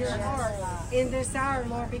 Lord, in your heart in this hour,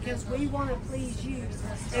 Lord, because we want to please you.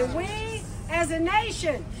 And we, as a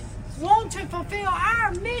nation, want to fulfill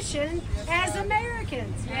our mission as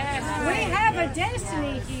Americans. We have a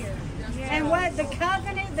destiny here. And what the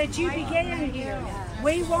covenant that you began here,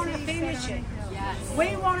 we want to finish it.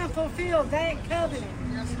 We want to fulfill that covenant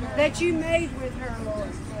that you made with her, Lord.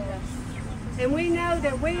 And we know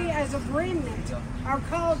that we as a remnant are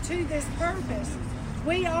called to this purpose.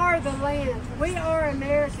 We are the land. We are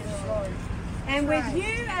Americans, Lord. And with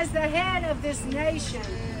you as the head of this nation,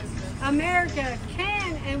 America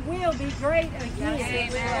can and will be great again.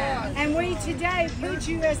 Amen. And we today put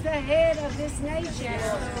you as the head of this nation,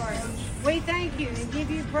 Lord. We thank you and give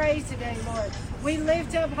you praise today, Lord. We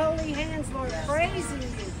lift up holy hands, Lord, praising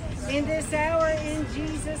you in this hour in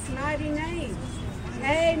Jesus' mighty name.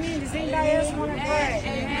 Amen. Does anybody else want to pray?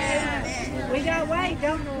 Amen. We got wait.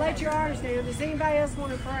 Don't let your arms down. Does anybody else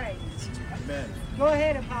want to pray? Amen. Go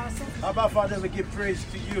ahead, Apostle. Abba, Father, we give praise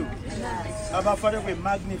to you. Abba, Father, we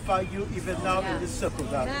magnify you even now in this circle,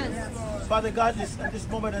 God. Father God, at this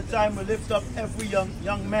moment in time, we lift up every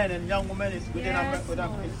young man and young woman within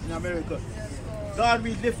America. God,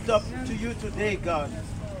 we lift up to you today, God,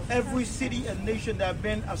 every city and nation that have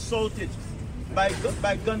been assaulted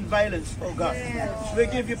by gun violence, oh God. We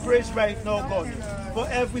give you praise right now, God, for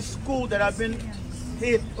every school that have been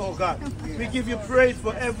hit, oh God. We give you praise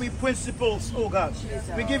for every principals, oh God.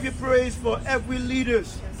 We give you praise for every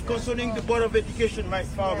leaders concerning the Board of Education, my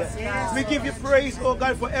Father. We give you praise, oh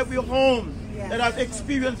God, for every home that has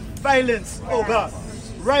experienced violence, oh God.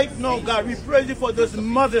 Right now, God, we praise you for those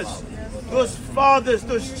mothers, those fathers,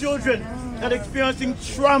 those children that are experiencing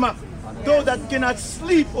trauma, those that cannot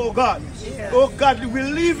sleep, oh God. Oh God, we're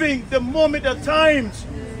living the moment at times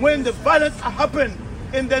when the violence happen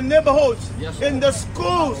in the neighborhoods, in the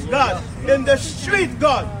schools, God, in the street,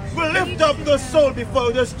 God. We lift up those souls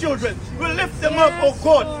before those children. We lift them up, oh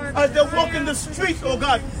God, as they walk in the street, oh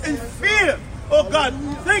God, in fear, oh God,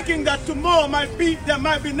 thinking that tomorrow might be, there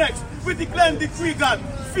might be next. We declare and decree, God,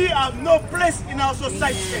 fear has no place in our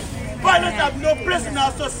society. Violence has no place in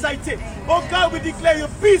our society. Oh God, we declare your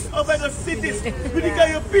peace over the cities. We declare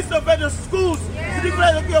your peace over the schools. We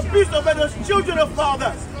declare your peace over those children, oh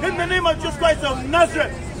Father. In the name of Jesus Christ of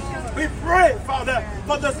Nazareth, we pray, Father,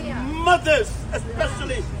 for those mothers,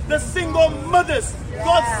 especially the single mothers.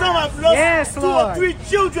 God, some have lost 2 or 3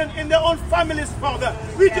 children in their own families, Father.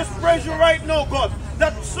 We just praise you right now, God,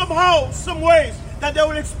 that somehow, some ways, that they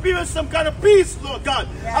will experience some kind of peace, Lord God,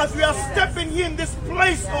 as we are stepping in this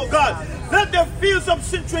place, oh God. Let them feel some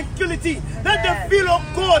tranquility. Let them feel, oh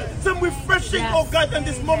God, some refreshing, oh God, in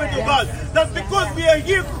this moment, oh God. That's because we are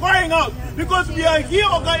here crying out, because we are here,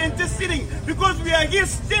 oh God, interceding, because we are here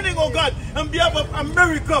standing, oh God, on behalf of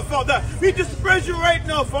America, Father. We just praise you right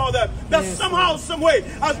now, Father, that somehow, some way,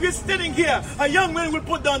 as we're standing here, a young man will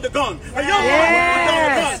put down the gun. A young man will put down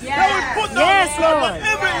the gun. They will put down the gun,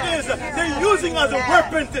 whatever it is they're using as a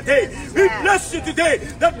weapon today. We bless you today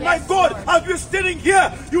that, my God, as we're standing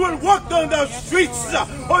here, you will walk down the streets,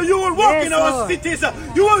 or you will walk in our cities.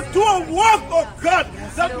 You will do a work, oh God,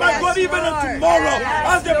 that, my God, even on tomorrow,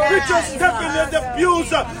 as the preachers step in the pews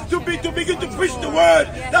to begin to preach the word,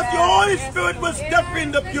 that your Holy Spirit will step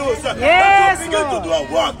in the pews, that will begin to do a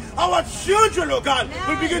work. Our children, oh God,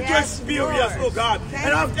 will begin to experience, oh God,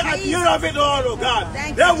 and at the end of it all, oh God,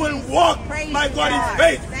 they will walk, my God, in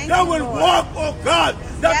faith. They will walk, oh God,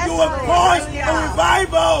 that you will cause a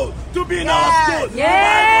revival to be in our schools.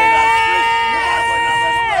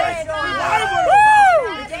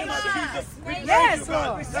 Yes,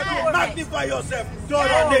 Lord. That you magnify yourself to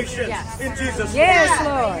our nation in Jesus' name. Yes,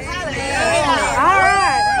 Lord. All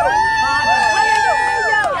right.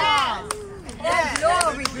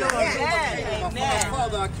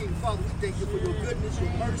 Father, our King, Father, we thank you for your goodness,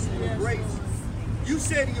 your mercy, your grace. You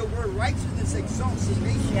said in your word, righteousness exalts a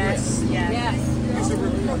nation. Yes. It's a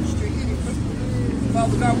reproach to any people.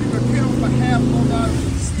 Father God, we repent on behalf, Lord God,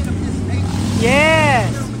 of the sin of this nation.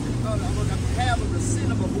 Yes. On behalf of the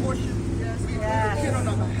sin of abortion. We repent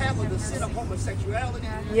on behalf of the sin of homosexuality.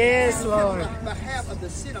 Yes, Lord. On behalf of the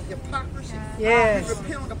sin of hypocrisy. Yes. We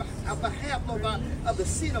repent on behalf, Lord God, of the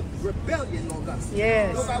sin of rebellion, Lord God.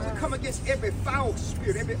 Yes. Lord God, we come against every foul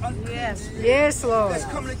spirit, every unclean spirit. Yes, Lord. That's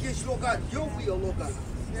coming against, Lord God, your will, Lord God.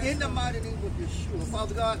 In the mighty name of Yeshua.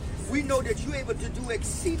 Father God, we know that you're able to do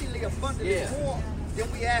exceedingly abundantly more than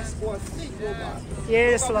we ask or think, Lord God.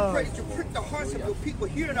 Yes, Lord God, Lord. we pray that you prick the hearts of your people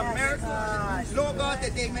here in America. Lord God,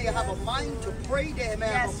 that they may have a mind to pray. They may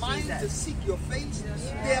have a mind to seek your face.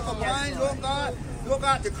 They have a mind, Lord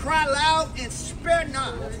God, to cry loud and spare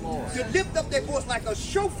not. To lift up their voice like a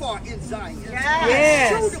shofar in Zion.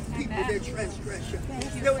 Show the people their transgression.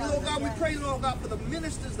 Lord God, we pray, Lord God, for the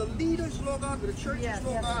ministers, the leaders, Lord God, for the churches,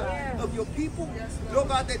 Lord God, of your people. Lord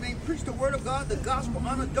God, they may preach the word of God, the gospel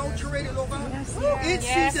unadulterated, Lord God. In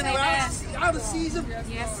season and out of season.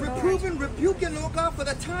 Reproving, rebuking, Lord God, for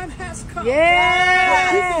the time has come.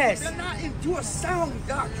 Yes. They're not into a sound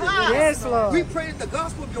doctrine. Yes, Lord. We pray that the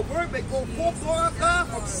gospel of your word may go forth, Lord God,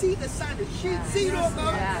 from seed to sign to seed, Lord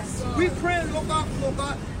God. We pray, Lord God,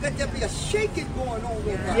 that there be a shaking going on, Lord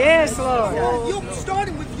God. Yes, Lord. You're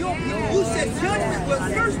starting with your people. You said judgment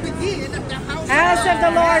will first begin at the house of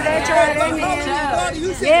the Lord. That's right. Amen.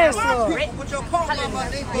 You said Yes, my Lord. people, which are called by my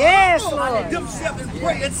name, Yes, will Lord. humble themselves and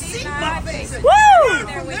pray and seek my face and Woo! turn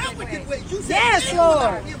from their wicked ways. You said, Yes,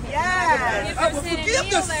 Lord. I will forgive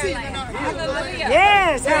the sin in our heart.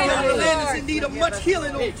 Yes, The hallelujah. land is in need of much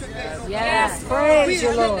healing on today. Yes, praise you,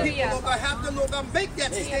 We Lord. people, Lord God, have to, Lord God, make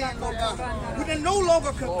that stand, Lord God. We can no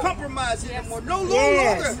longer compromise anymore. No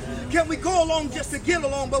longer can we go along just to get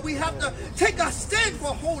along, but we have to take a stand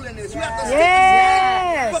for holiness. We have to take a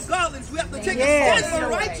stand for godliness. We have to take a stand for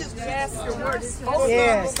righteousness.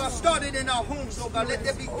 Lord God, started in our homes, Lord God. Let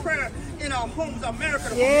there be prayer in our homes, America.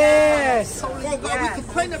 Yes. Lord God, we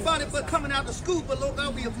complain about it, but coming out of school, but Lord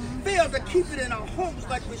God, we have failed to keep it in our homes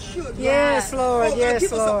like we should. Yes, Lord. God, Yes,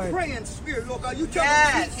 give us a Lord. praying spirit, Lord God. You tell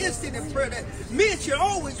us to be instant in prayer, that men should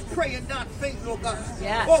always pray and not faint, Lord God.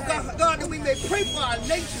 Oh God, that we may pray for our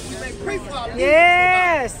nation. We may pray for our leaders,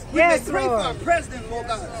 Yes. Lord God. We Yes, may pray for our Lord. president, Lord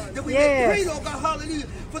God. That we may pray, Lord God, hallelujah,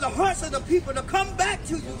 for the hearts of the people to come back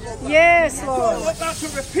to you, Lord God. Yes, Lord. Lord God, to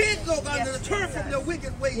repent, Lord God, and to turn from their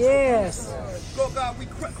wicked ways. Yes. Lord God, we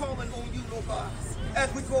calling on you, Lord God.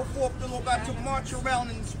 As we go forth, Lord God, to march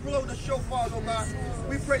around and blow the shofar, Lord God,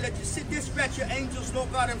 we pray that you dispatch your angels, Lord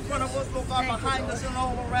God, in front of us, Lord God, behind us and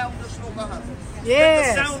all around us, Lord God.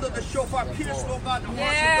 Yes. Let the sound of the shofar pierce, Lord God, the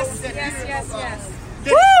hearts of those that hear, Lord God.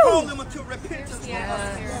 Let call them unto repentance, Lord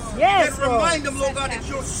God. Yes, and remind them, Lord God, that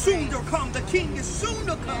you're soon to come. The King is soon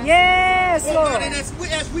to come. Yes, Lord Lord. God, and as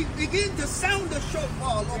we begin to sound the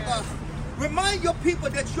shofar, Lord God, remind your people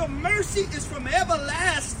that your mercy is from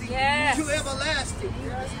everlasting to everlasting.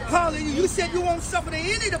 Hallelujah. You said you won't suffer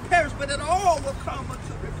any to perish, but that all will come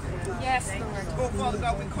unto repentance. Yes, Lord. Oh, Father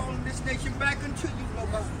God, we're calling this nation back unto you,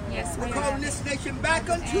 Lord God. Yes, we're calling this nation back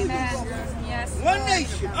unto you, Lord God. Yes, one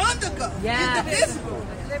nation, under God, indivisible,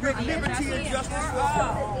 with liberty and justice for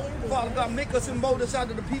all. Father God, make us and mold us out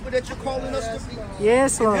of the people that you're calling us to be.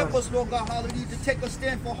 Yes, And Lord. help us, Lord God, hallelujah, to take a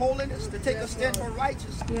stand for holiness, to take a stand for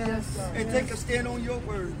righteousness, and take a stand on your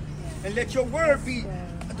word. And let your word be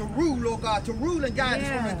the rule, Lord God, to rule and guide us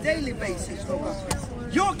on a daily basis, Lord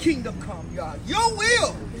God. Your kingdom come, God. Your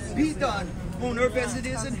will be done on earth as it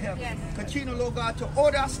is in heaven. Continue, Lord God, to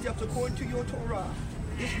order our steps according to your Torah.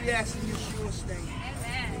 This we ask in Yeshua's name.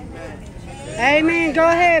 Amen. Amen. Go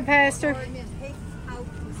ahead, Pastor.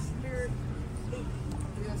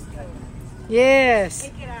 Yes.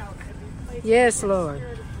 Yes, Lord.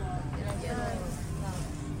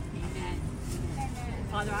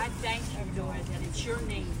 Father, I thank you, Lord, that it's your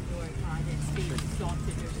name, Lord God, that's being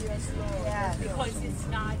exalted. Because it's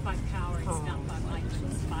not by power, it's not by might,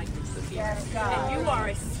 it's by your spirit. And you are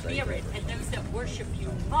a spirit, and those that worship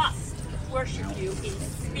you must worship you in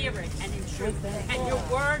spirit and in truth. And your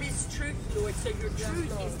word is truth, Lord, so your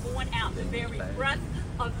truth is born out the very breath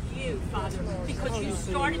of you, Father, because you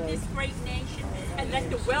started this great nation, and let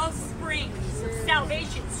the well springs of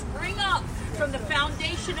salvation spring up from the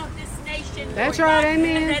foundation of this nation. That's Lord right, God,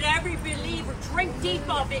 amen. And let every believer drink deep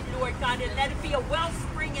of it, Lord God, and let it be a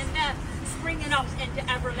wellspring in them, springing up into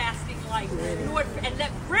everlasting life, Lord, and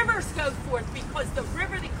let rivers go forth, because the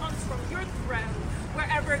river that comes from your throne,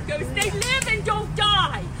 wherever it goes, they live and don't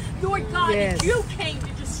die. Lord God, and you came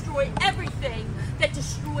to destroy everything that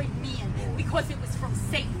destroyed men, because it was from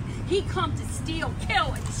Satan. He come to steal,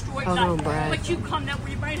 kill, and destroy life. But you come that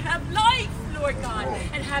we might have life, Lord God,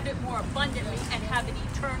 and have it more abundantly and have it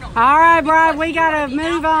eternally. All right, Bride, we got to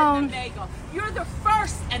move on. You're the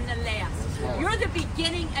first and the last. You're the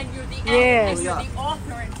beginning and you're the end. Yes. And you're the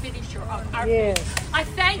author and finisher of our faith. I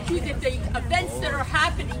thank you that the events that are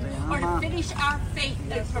happening are to finish our faith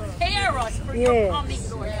and prepare us for your coming,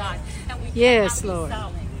 Lord God. And we cannot be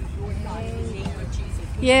silent, Lord God, in the name of Jesus.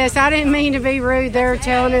 Yes, I didn't mean to be rude. They're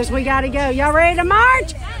telling us we got to go. Y'all ready to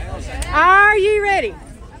march? Are you ready?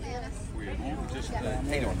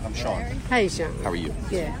 How you doing? I'm Sean. Hey, Sean. How are you?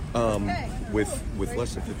 Yeah. With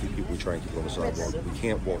less than 50 people, we try and keep on the sidewalk. We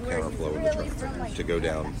can't walk counterflow in the traffic to go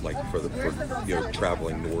down like for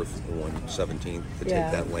traveling north on 17th to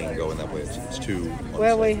take that lane going that way. It's too.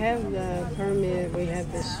 Well, we have the permit. We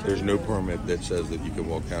have this. There's no permit that says that you can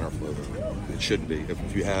walk counterflow. It shouldn't be.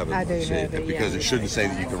 If you have it, I do have it, because it shouldn't say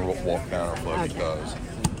that you can walk counterflow because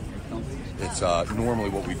it's normally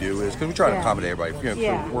what we do is because we try to accommodate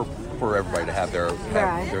everybody. For everybody to have their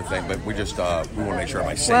thing, but we just we want to make sure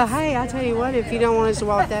everybody's safe. Well, hey, I tell you what, if you don't want us to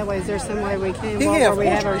walk that way, is there some way we can walk where we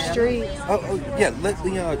have our streets? Let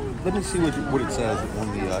me see what it says on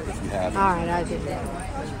the if you have it. All right, I did.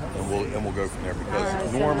 And we'll go from there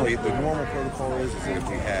because normally the normal protocol is that if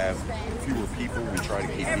we have fewer people, we try to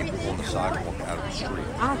keep people on the sidewalk out of the street.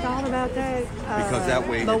 I thought about that. Because that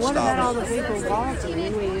way but it what stops. about all the people walking?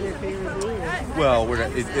 Then we interfere with them. Well,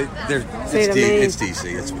 it's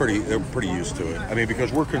DC. They're pretty used to it. I mean,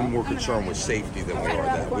 because we're more concerned with safety than we are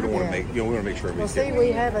that. We don't want to make we want to make sure everybody's getting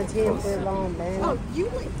we have a 10-foot long banner.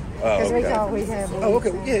 Because we thought we have one. Oh,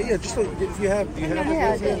 okay. Yeah. Just if you have,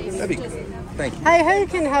 that'd be good. Thank you. Hey, who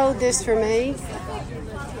can hold this for me?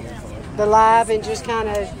 The live and just kind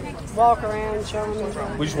of walk around and show them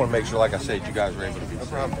everything. We just want to make sure, like I said, you guys are able to be safe.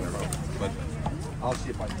 But I'll see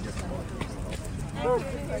if I can get some more.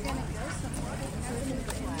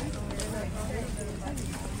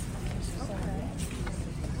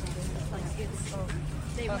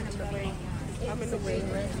 I'm in the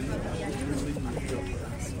waiting room.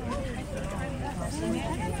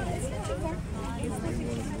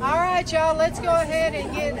 All right, y'all, let's go ahead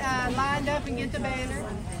and get lined up and get the banner.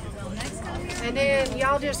 And then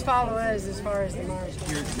y'all just follow us as far as the march.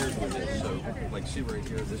 Here's what it is. So, like, see right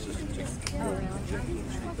here, this is to go down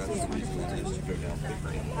That's the reason it is to go down the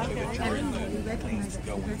green. So that you're in the lanes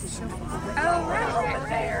going. Oh, right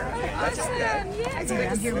there.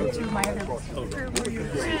 I give it to my other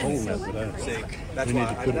We need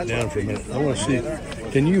to put it down for a minute. I want to see.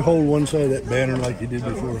 Can you hold one side of that banner like you did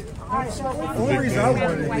before? You want me to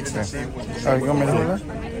hold it?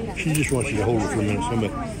 She just wants you to hold it for a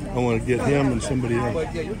minute. I want to get him and somebody else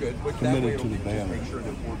committed to the banner.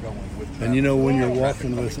 And you know, when you're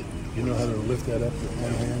walking with it, you know how to lift that up with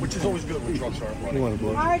one hand. Which is always good when trucks aren't You want to blow.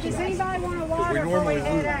 All right, does anybody want to water before we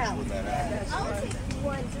head out?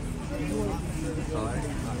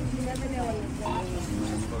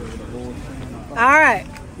 All right,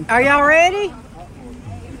 are y'all ready?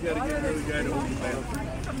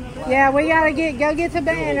 Yeah, we gotta go get the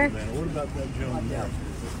banner. What about that gentleman?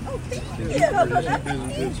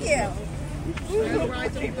 Thank you.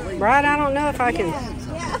 Right, I don't know if I can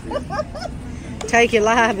take it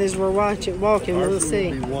live as we're walking. We'll see.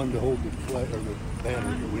 We need one to hold the flag or the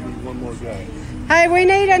banner. We need one more guy. Hey, we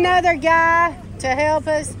need another guy to help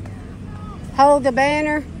us hold the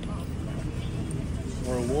banner.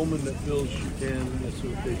 Or a woman that feels she can. That's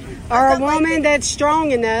okay too. Or a woman that's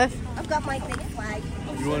strong enough. I've got my big flag.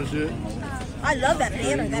 You want to see it? I love that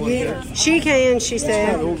banner. That banner. She can, she It's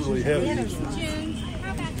said. not overly heavy. June,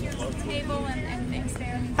 how about your table and things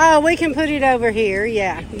there? Oh, we can put it over here.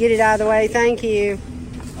 Yeah, get it out of the way. Thank you.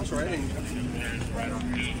 That's right.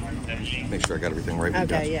 Make sure I got everything right.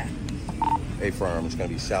 Okay, yeah. A farm is going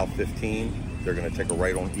to be south 15. They're going to take a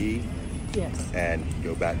right on E. Yes. And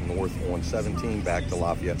go back north on 17, back to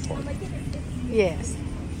Lafayette Park. Yes.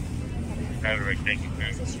 Thank you.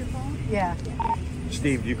 Yeah.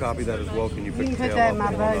 Steve, do you copy that as well? Can you put, You can put that in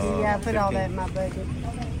my budget. Yeah, put all that in my budget.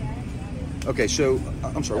 Okay, so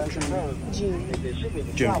I'm sorry. What's your name? June.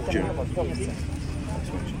 June.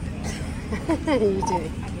 You do.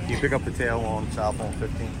 Do you pick up the tail on south on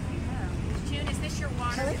 15? June, is this your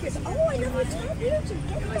water? Oh, I know what's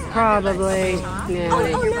happening. Probably. Oh,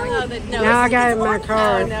 No. Now I got it in my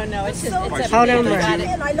car. No, it's just Hold on, Brad.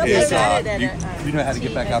 You know how to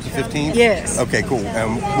get back out to 15? Yes. Okay, cool.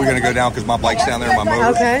 And we're going to go down because my bike's down there, my motor.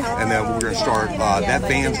 Okay. And then we're going to start. That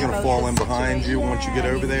van's going to fall in behind you once you get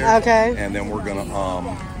over there. Okay. And then we're going to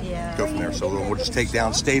go from there. So we'll just take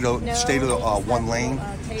down, stay to the one lane,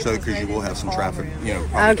 so because you will have some traffic,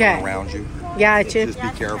 probably going around you. Gotcha. Just be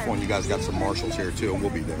careful, and you guys got some marshals here too, and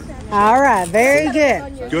we'll be there. All right, very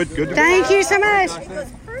good. Good. Thank you so much.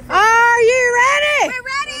 Are you ready? We're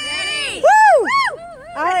ready. Woo!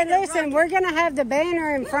 All right, listen, we're going to have the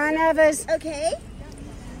banner in front of us. Okay.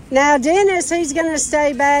 Now, Dennis, he's going to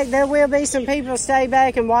stay back. There will be some people stay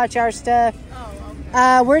back and watch our stuff.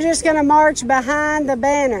 We're just going to march behind the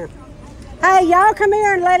banner. Hey, y'all come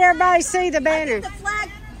here and let everybody see the banner. The flag.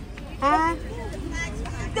 Huh?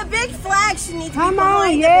 The big flag should need to Come be on,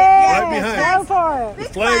 behind yeah. Right behind. Go for it.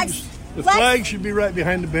 Big The flag should be right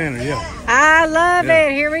behind the banner, yeah. I love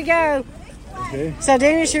it. Here we go. Okay. So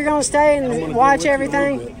Dennis, you're gonna stay and watch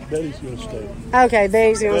everything? Betty's gonna stay. Okay,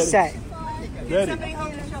 Betty's gonna stay. Betty. Somebody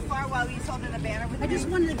hold the shofar while he's holding a banner with I just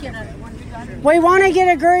wanted to get one picture. We want to get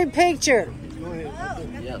a group picture.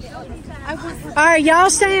 Yes. All right, y'all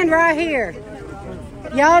stand right here.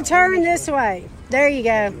 Y'all turn this way. There you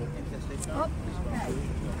go.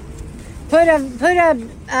 Put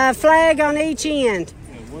a flag on each end.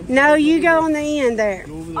 No, you go on the end there.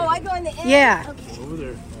 Oh, I go on the end? Yeah. Okay. Over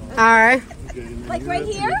there. All right. Like right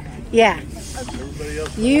here? Yeah. Everybody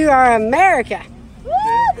else. You are America. Woo,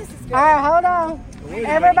 this is good. All right, hold on.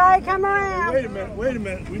 Everybody come around. Wait a minute. Wait a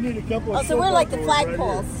minute. We need a couple of. Oh, so we're like the shofar boys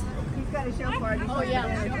flagpoles. Right You've got a shofar. Oh, here.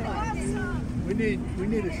 We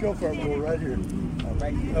need a shofar boy right here.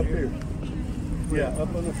 Up here. Yeah,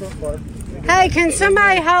 up on the front part. Hey, can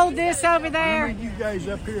somebody hold this over there? You guys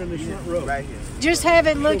up here in the front row. Right here. Just have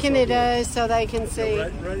it looking at us so they can see.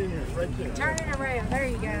 Right in here. Right there. Turn it around. There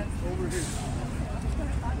you go. Over here.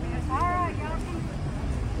 All right, y'all.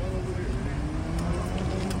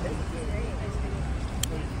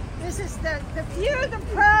 This is the few, the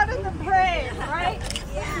proud, and the brave, right?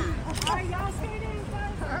 Yeah. All right, y'all stand in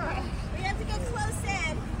close. All right. We have to get close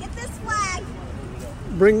in. Get this flag.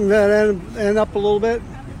 Bring that end up a little bit.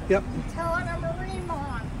 Yep. Tell it a Marine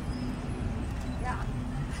mom. Yeah.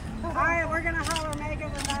 All right, we're going to holler MAGA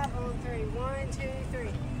Revival on 3. 1, 2, 3.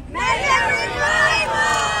 MAGA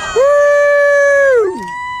Revival! Woo!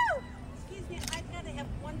 Excuse me, I've got to have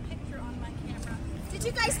one picture on my camera. Did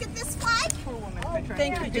you guys get this flag?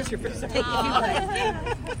 Thank you. Picture for He's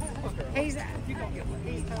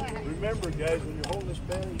Remember, guys, when you're holding this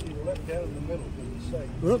banner, you need to let it down in the middle because it's safe.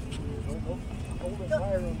 Whoops. Hold it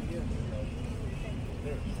higher on the end.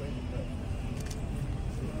 There, straight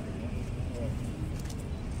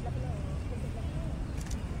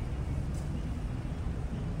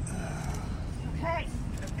Okay.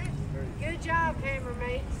 Good job,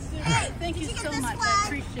 cameraman. Hey, Thank you did so get much. this I flag?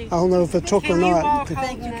 appreciate it. I don't know if it took or Can you not. walk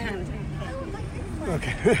Thank you, holding Ken. that?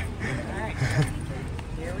 Okay.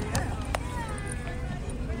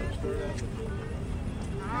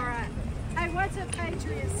 All right. Hey, what's a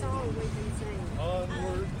Patriot song we can sing?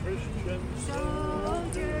 Onward, Christian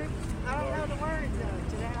Soldier. I don't know the words though.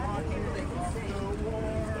 Today I can't really sing.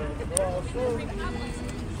 cross of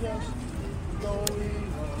Jesus,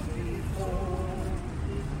 going on before.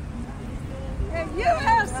 If you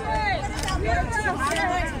have sinned, you have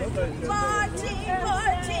sinned. Marching,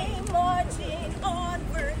 marching, marching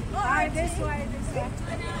onward, All right, marching. this way, this way.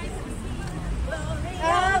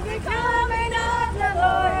 Of the coming of the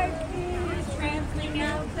Lord. He's trampling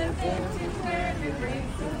out the vintage where the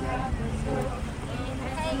grapes of wrath are stored.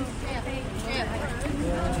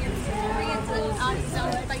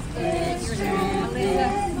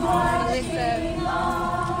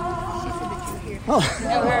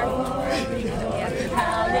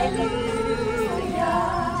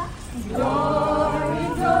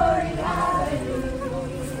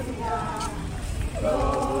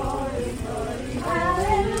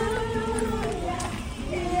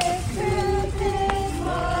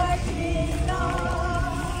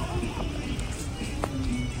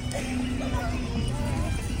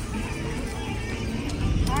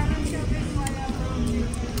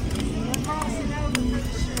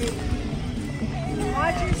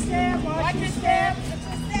 Watch your step, watch your step.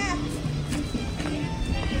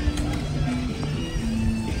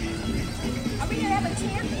 Are we gonna have a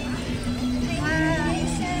chant?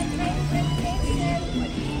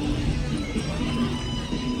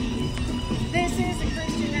 This is a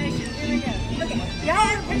Christian nation. Here we go. Okay.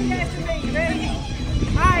 Y'all repeat after me. Ready?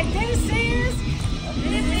 All right. This is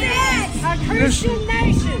a Christian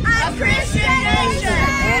nation. A Christian nation.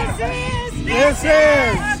 This is a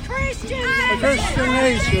Christian Christian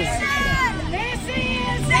nation. This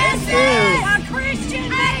is a Christian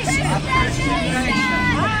nation.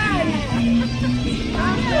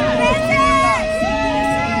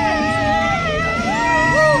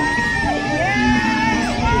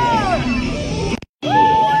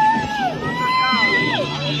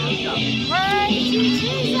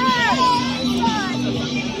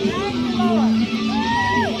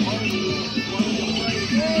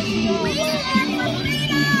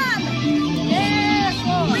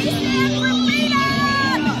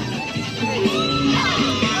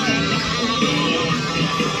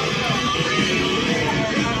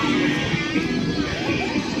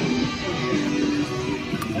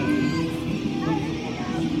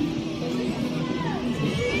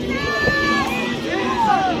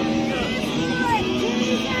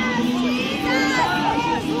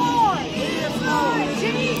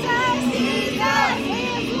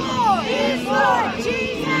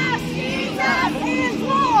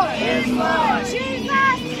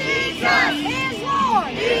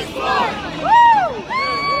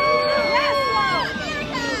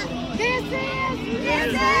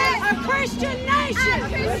 Christian nation.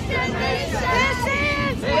 This is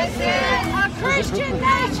a Christian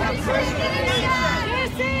nation.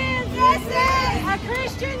 This is a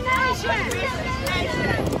Christian nation.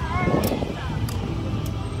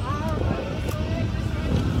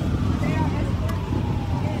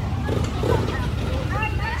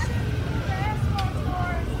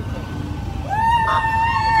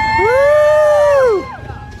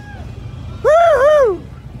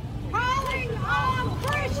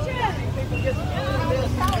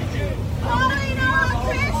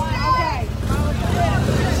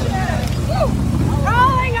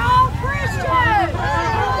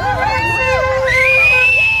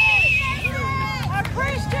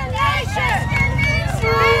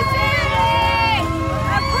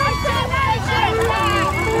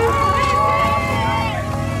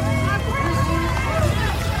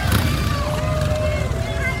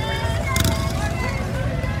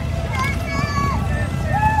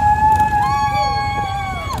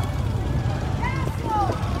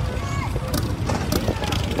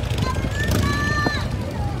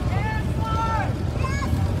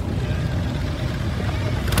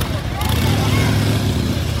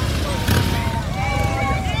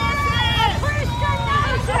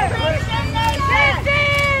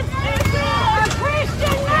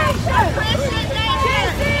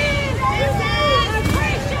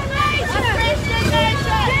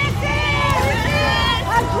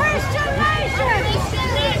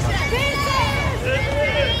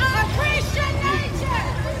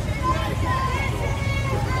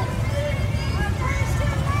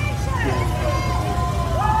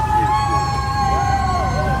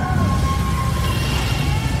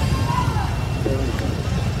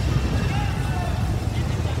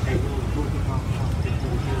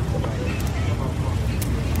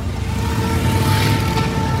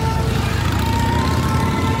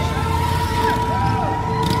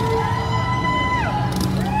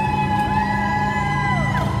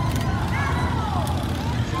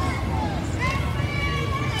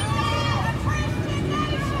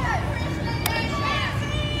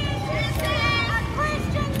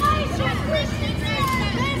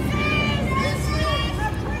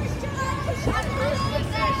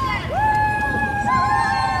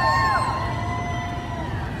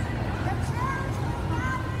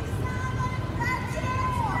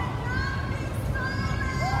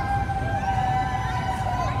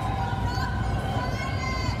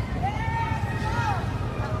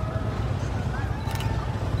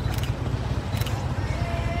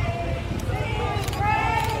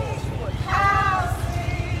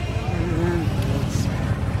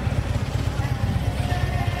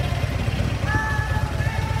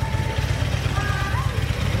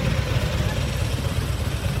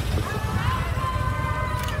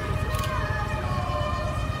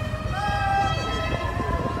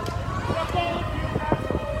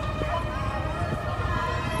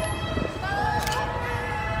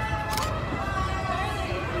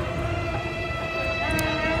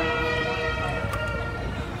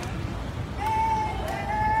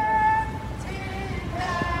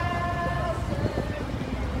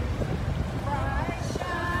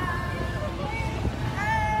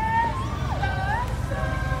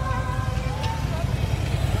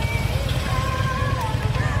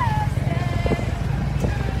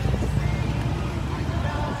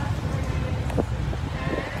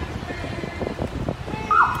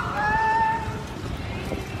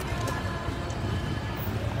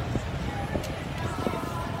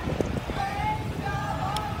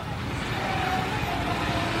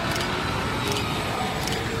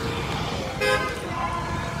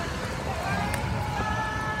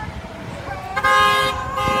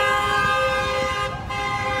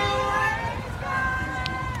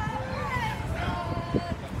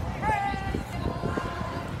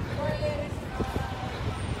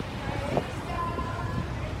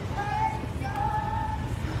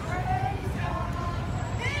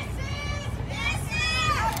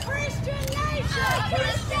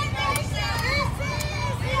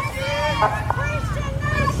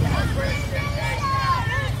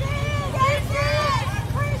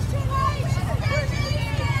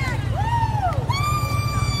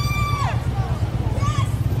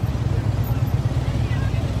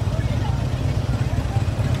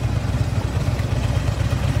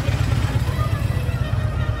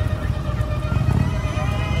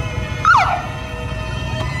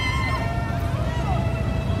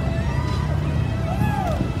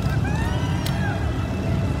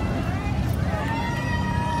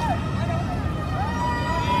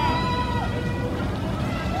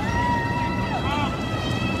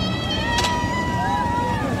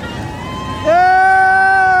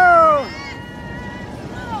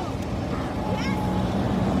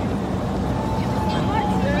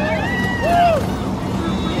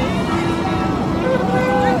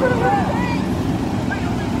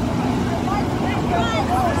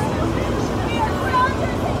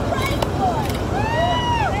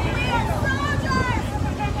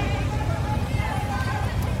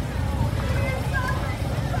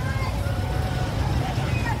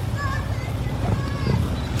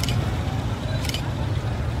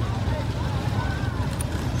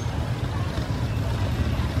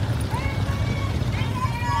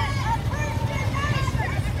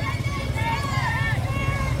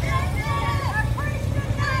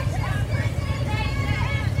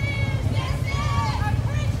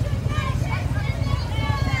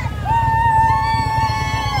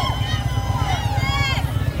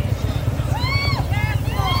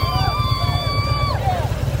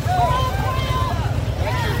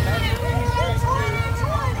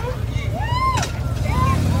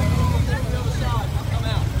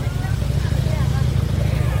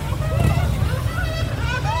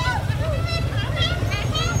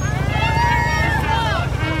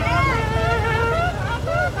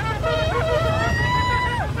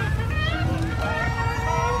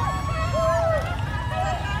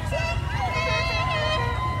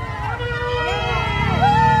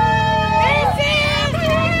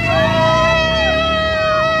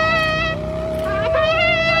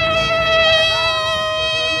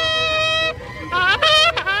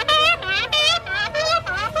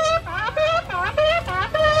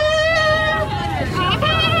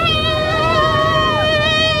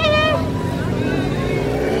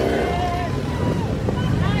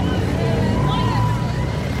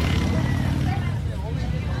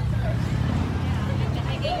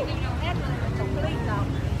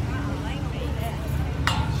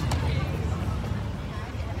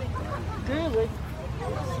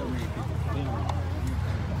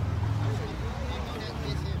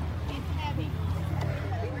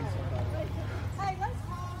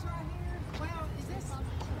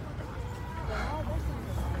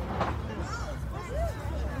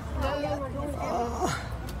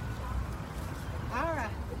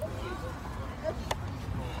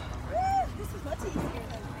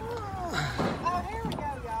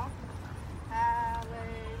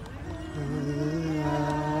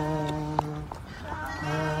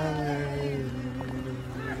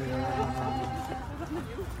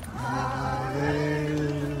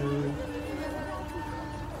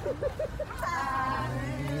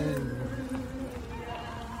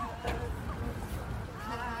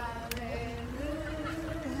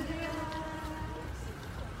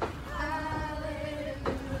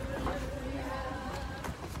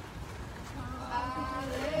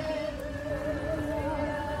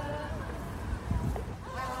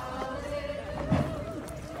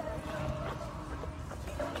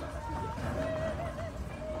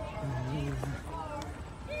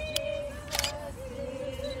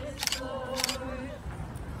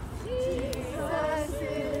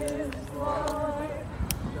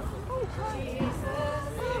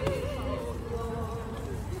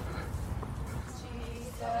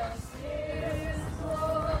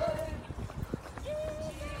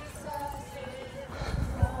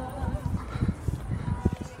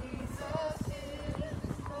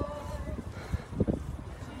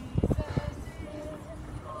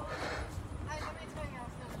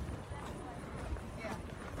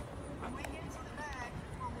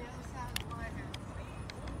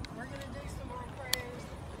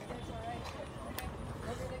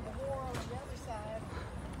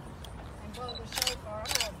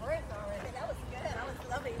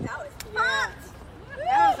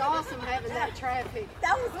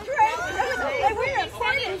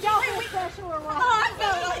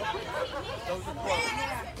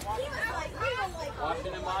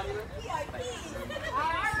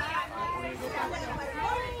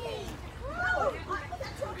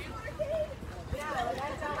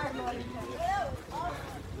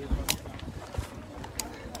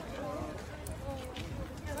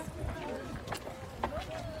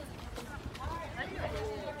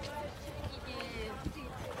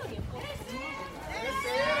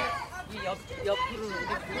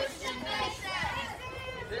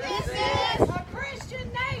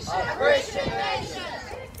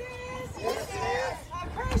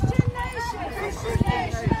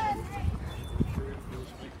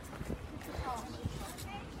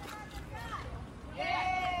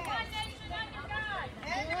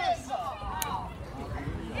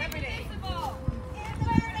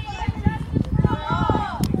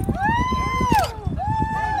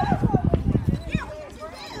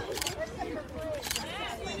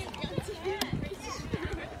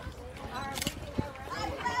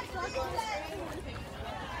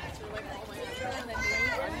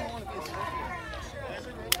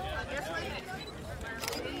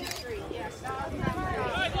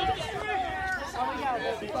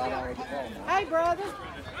 Hey, brother.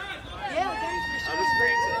 Yeah, thanks for sharing.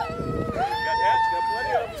 Got hats, got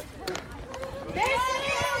plenty of them. This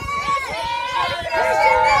is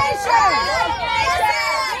Christian Nation.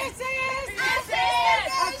 This is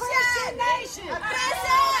a Christian Nation.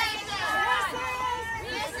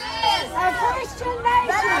 A Christian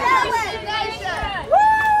Nation. Woo!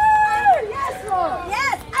 Yes, Lord.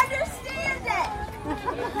 Yes, understand it.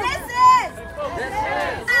 This is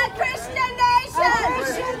a Christian Nation. A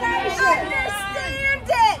Christian Nation. Understand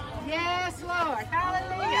it. Yes, Lord.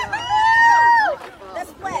 Hallelujah.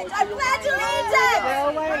 Let's pledge. I pledge allegiance.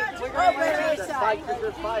 Well, wait. We're going to Fight,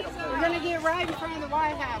 just fight them. We're going to get right in front of the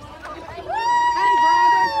White House. Hey,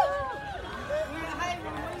 brother. Hey,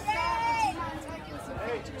 when we stop, would you mind taking some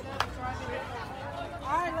pictures of us right here?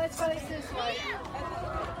 All right, let's face this way.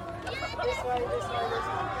 This way, this way, this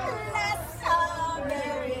way. Bless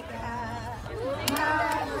America,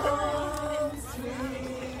 my home sweet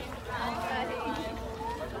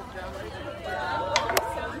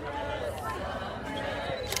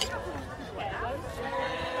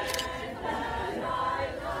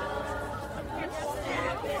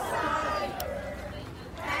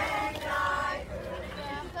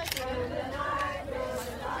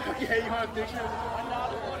Okay, you want a picture?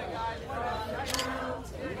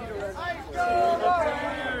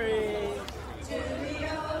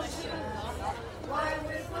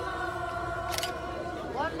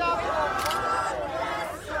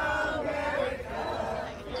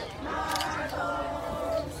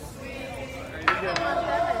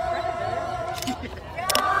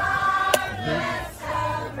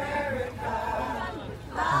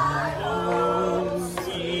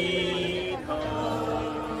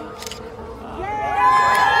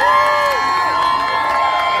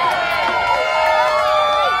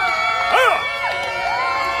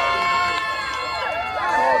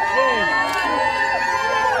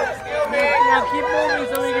 Now keep moving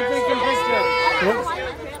so we can take some pictures.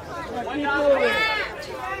 Keep moving.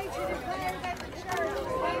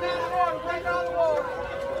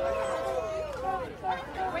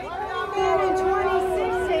 In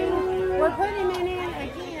 2016, we're putting him in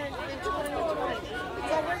again in 2020.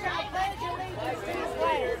 So we're going to pledge allegiance to his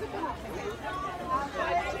flag. I'll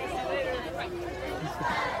pledge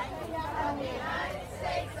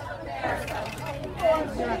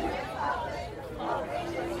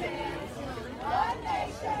one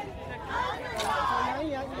nation, under God,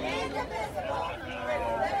 indivisible, with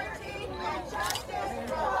liberty and justice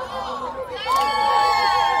for all.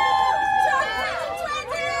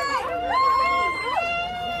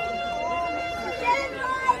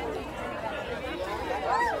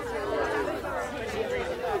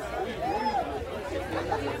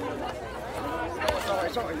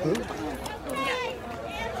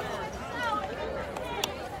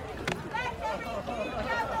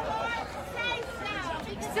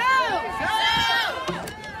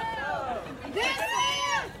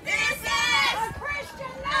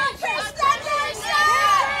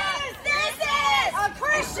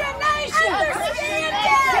 Christian nation!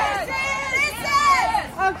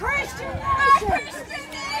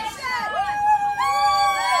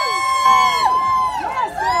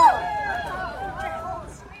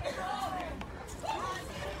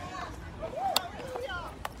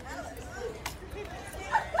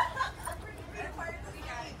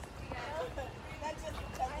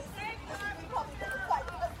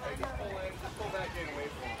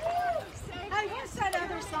 Hey, what's that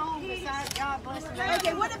other song besides God Bless America?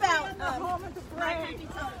 Okay, what about My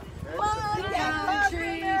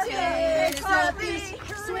Country Tis of this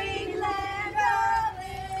sweet land of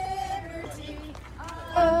liberty,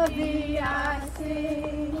 of thee I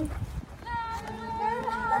sing.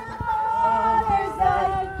 There's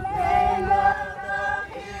that land of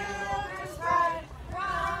the pilgrim's pride,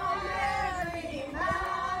 from every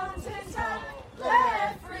mountain top, let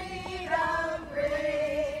freedom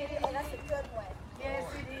ring. Oh, that's a good one. Yes,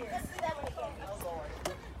 it is. Let's do that one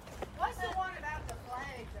again. What's the one about the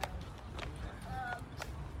flag, though?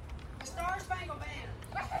 The Star Spangled Banner.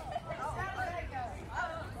 How does that go?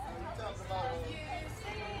 You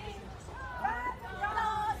sing right the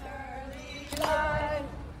wrong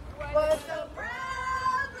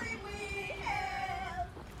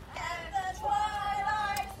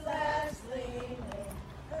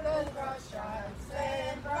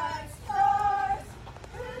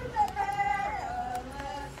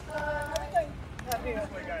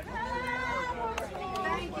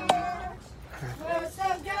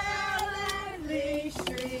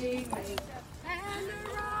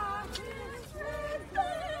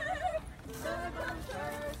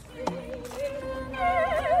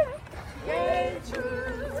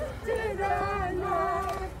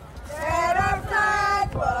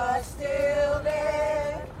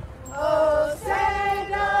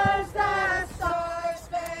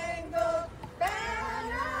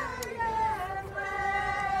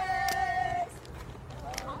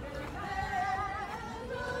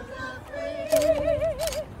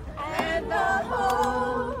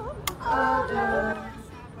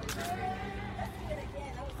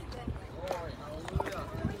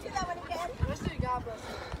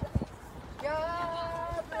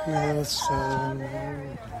the sun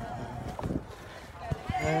and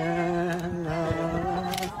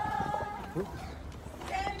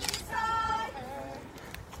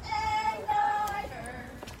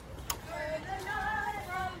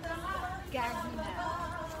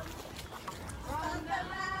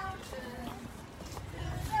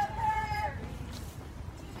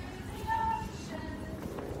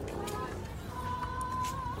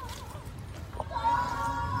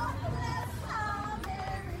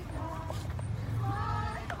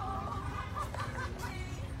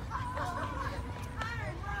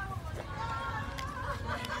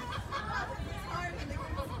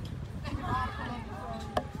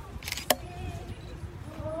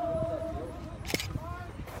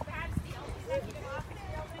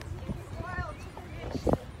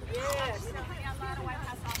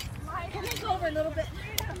Can they go over a little bit?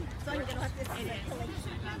 So I'm going to have to see it.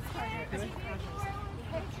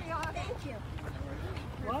 Thank you.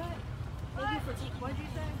 What? Thank you for teaching. What did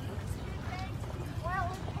you say? Well,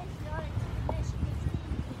 patriotic tradition is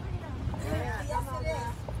freedom. Yes, it is.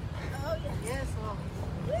 Oh, yes. Yes, Lord.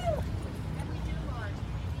 Woo! And we do, Lord.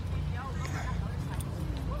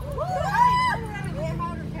 We're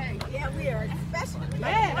motorcade. Yeah, we are. Especially.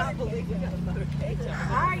 Man, I believe we got a motorcade.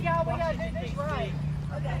 All right, y'all, we got to do this right.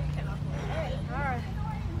 Okay. All right.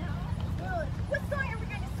 What song are we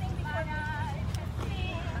going to sing before we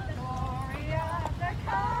sing? The glory of the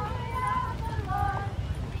coming of the Lord.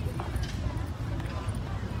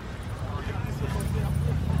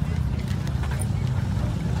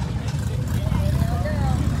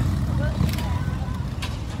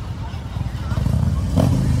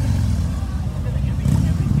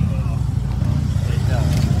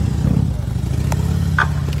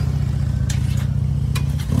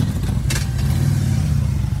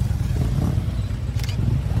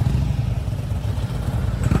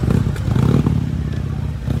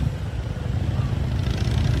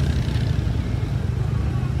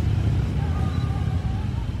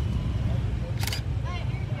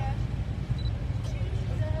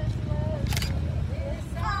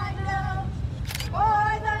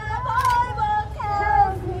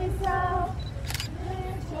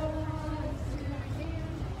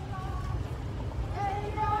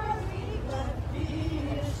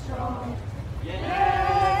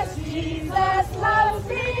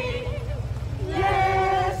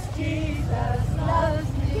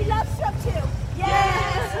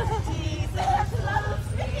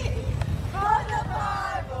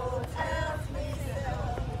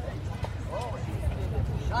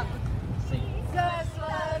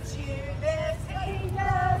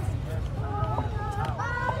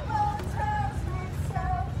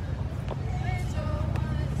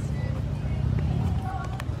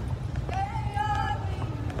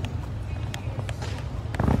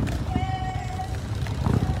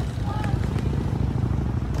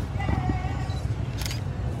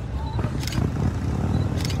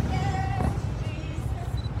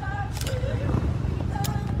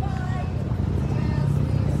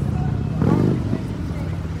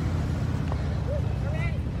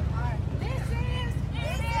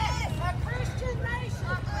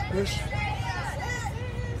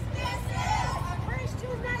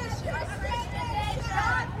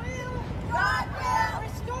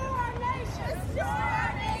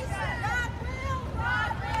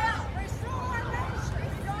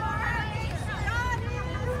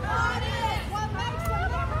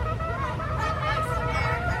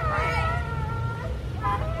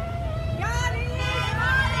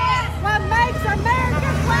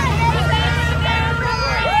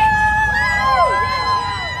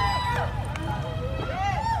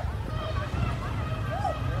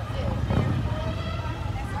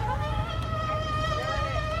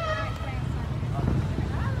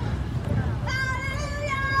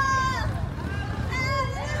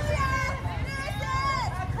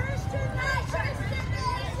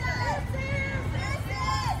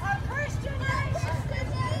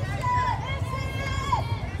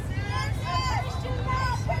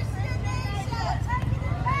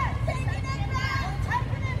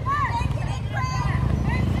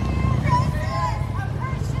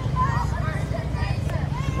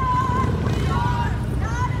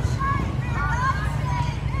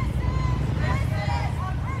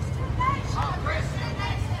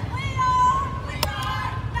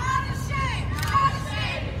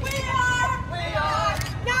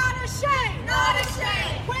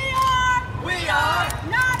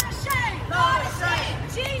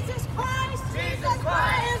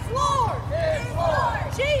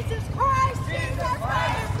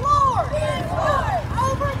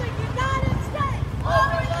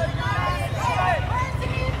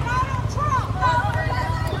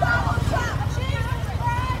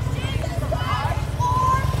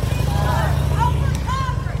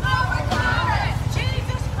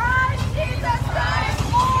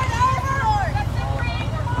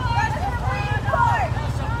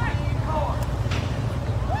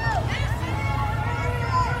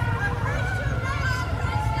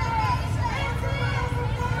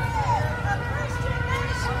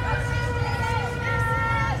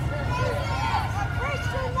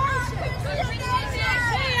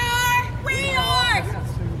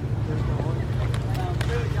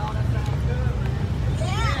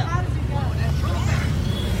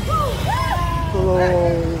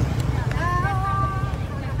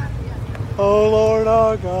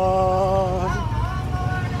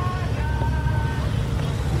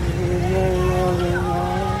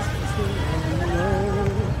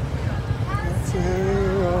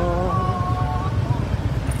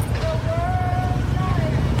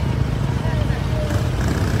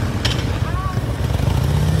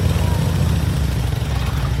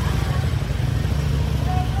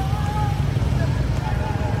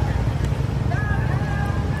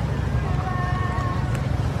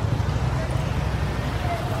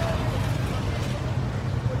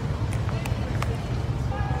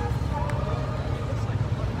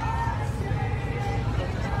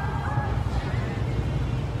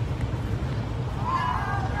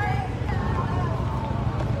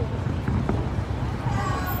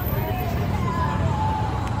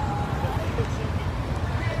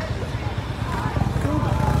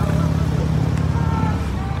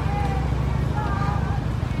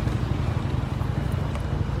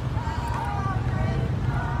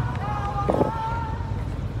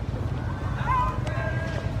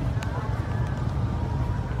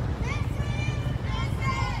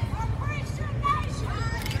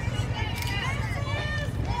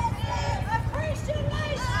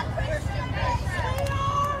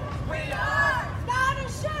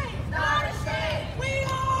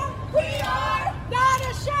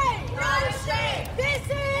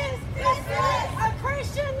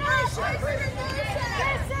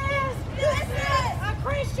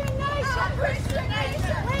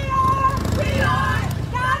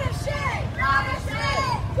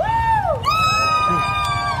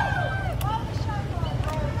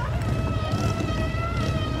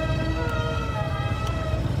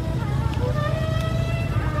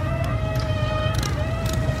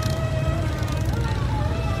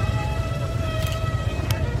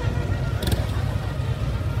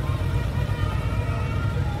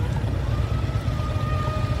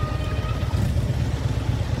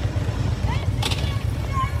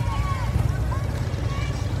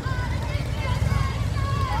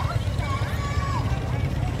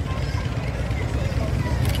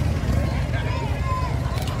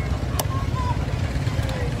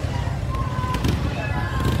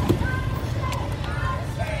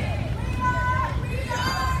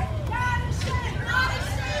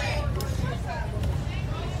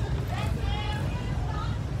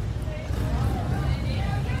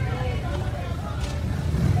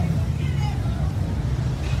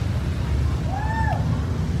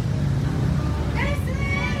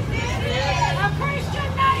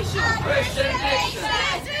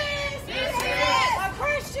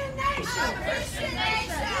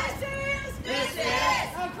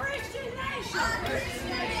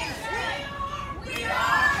 We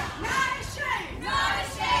are not ashamed. Not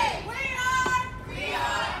ashamed. We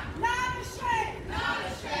are not ashamed. Not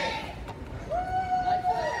ashamed.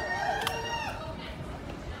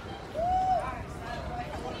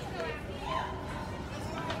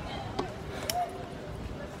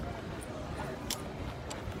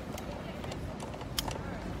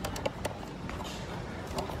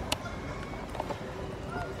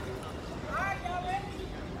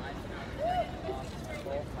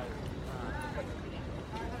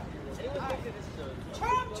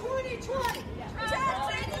 Trump 2020. Trump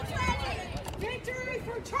 2020. Victory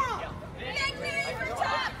for Trump. Victory for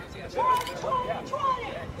Trump. Trump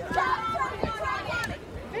 2020. Trump 2020.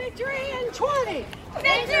 Victory in 20.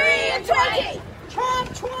 Victory in 20. Trump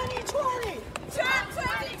 2020. Trump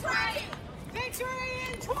 2020. Victory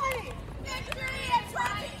in 20. Victory in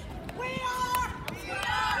 20. We are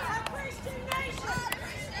a Christian nation.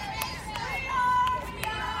 We are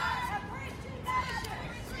a Christian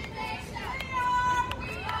nation.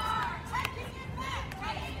 We are taking it back.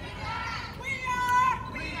 We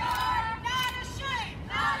are not ashamed.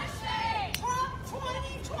 Not ashamed. Trump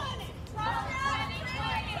 2020. Trump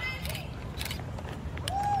 2020.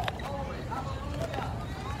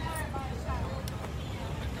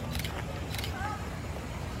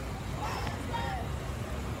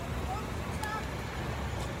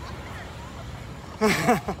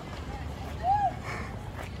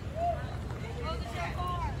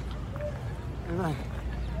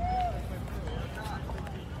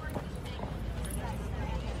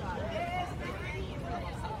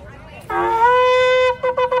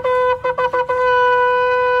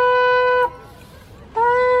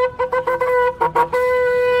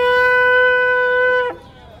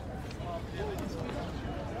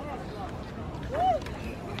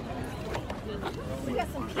 We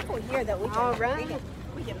got some people here that we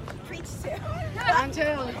can preach to. I'm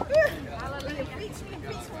telling you. We can preach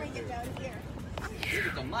when we get down here. Look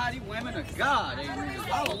at the mighty women of God. Amen.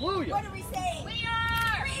 Hallelujah. What are we saying? We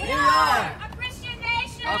are are a Christian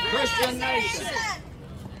nation. a Christian nation.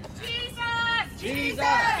 Jesus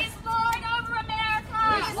is Lord over America.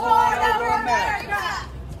 Is Lord over America.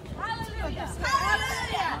 Hallelujah.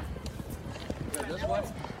 Hallelujah. Good, this one.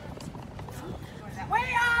 We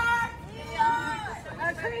are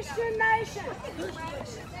a Christian nation.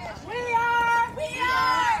 We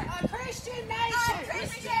are a Christian nation. A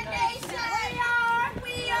Christian nation.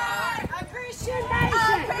 We are a Christian nation.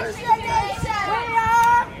 A Christian nation.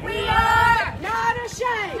 We are not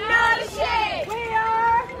ashamed. Not ashamed.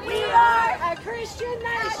 We are a Christian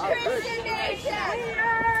nation. A Christian nation.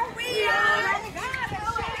 We are not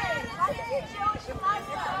ashamed.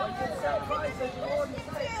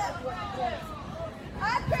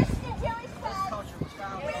 A Christian Jewish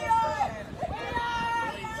flag. We are.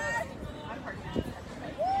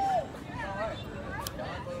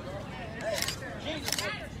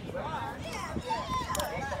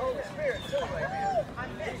 Holy Spirit, too, amen.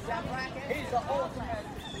 He's the ultimate.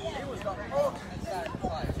 He was the ultimate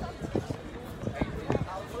sacrifice. Amen.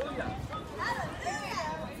 Hallelujah.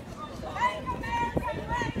 Make America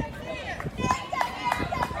great again. Make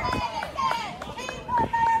America great again. Keep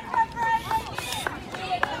America great again.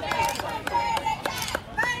 Keep America great again.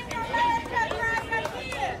 Make America great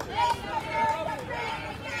again. Make America great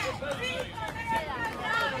again.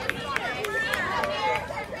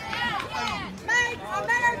 Keep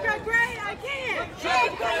America great again.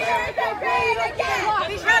 Make America great again.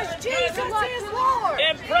 Because Jesus is Lord.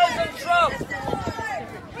 Imprison Trump.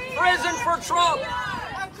 Prison for Trump.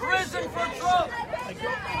 Prison for Trump.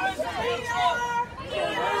 Prison for Trump.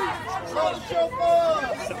 Blow the shofar!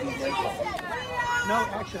 No,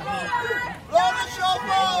 actually, Blow the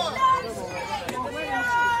shofar!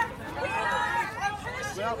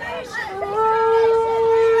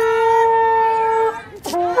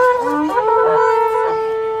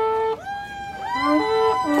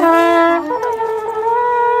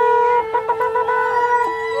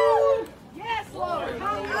 Yes, Lord.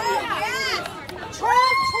 Hallelujah.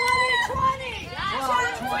 Trump 2020.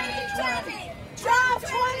 Trump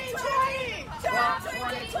 2020. Trump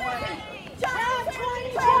 2020. Trump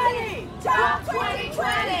 2020. Trump 2020. Trump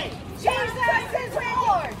 2020. Jesus is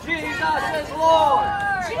Lord. Jesus is Lord.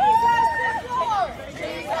 Jesus is Lord.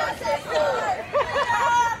 Jesus is Lord.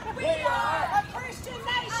 We are a Christian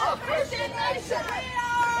nation. A Christian nation. We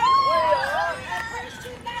are a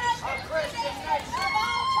Christian nation. A Christian nation. Of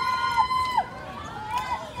all tribes.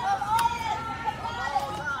 Of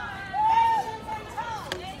all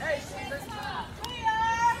nations and tongues. We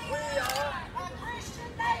are a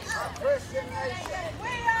Christian nation. A Christian nation.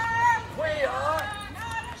 We are We are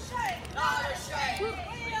not ashamed. not ashamed.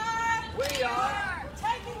 We are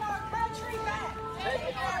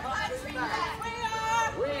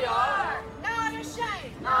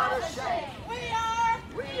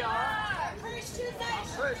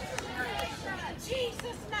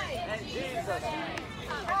In Jesus' name.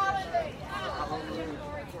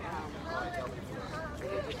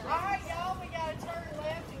 All right, y'all, we got to turn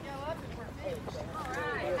left and go up and we're finished. All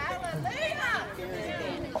right. Hallelujah.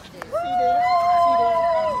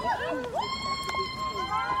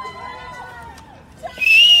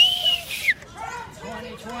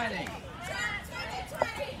 2020.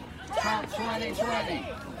 Trump 2020.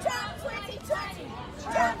 Trump 2020.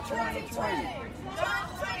 Trump 2020. Trump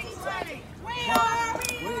 2020.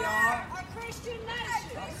 We are a Christian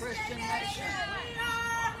nation. A Christian nation.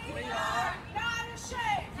 We are not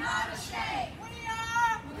ashamed. Not ashamed.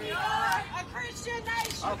 We are a Christian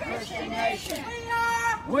nation. A Christian nation.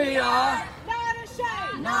 We are not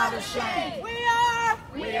ashamed. Not ashamed.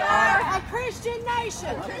 We are a Christian nation.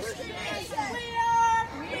 A Christian nation.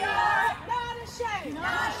 We are not ashamed.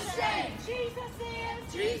 Not ashamed.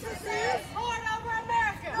 Jesus is Lord over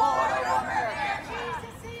America. Lord over America.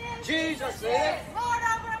 Jesus is Lord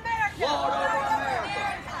over America. Lord over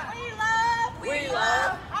America. We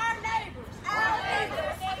love our neighbors. Our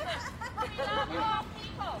neighbors. We love all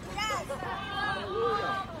people. Yes. Love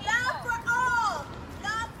for all.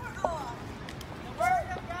 Love for all. The Word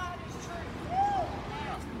of God is true. The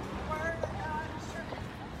Word of God is true.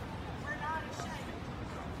 We're not ashamed.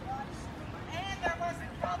 And there was a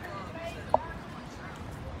covenant made in our country.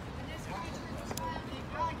 And this country was founded.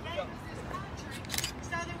 God gave us this country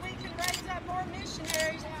so that we can raise up more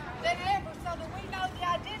missionaries than ever, so that we know the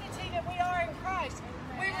identity that we are in Christ.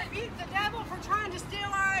 We rebuke the devil for trying to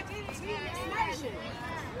steal our identity in this nation.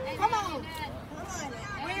 Come on.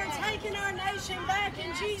 We are taking our nation back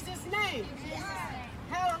in Jesus' name.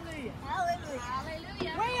 Hallelujah.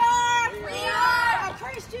 Hallelujah. We are a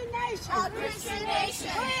Christian nation. A Christian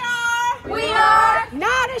nation. We are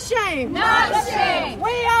not ashamed. Not ashamed.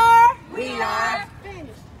 We are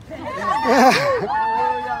finished.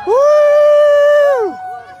 Woo!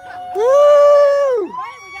 Woo!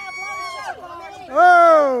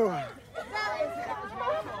 Oh!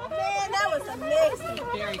 Man, that was amazing.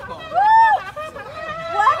 Very cool.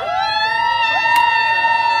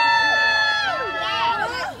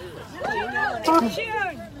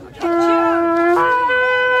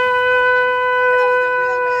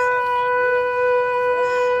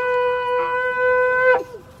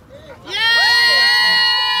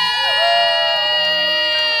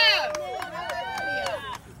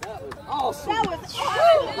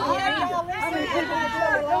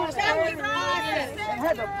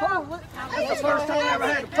 That's the first time I ever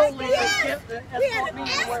had a police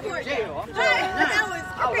escort me to jail. I'm telling you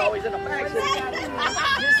now. I was always in the back seat.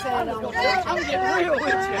 I'm getting real with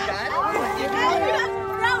you guys.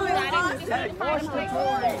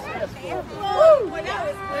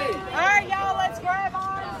 All right, y'all, let's grab on.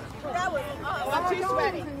 I'm too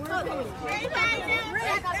sweaty.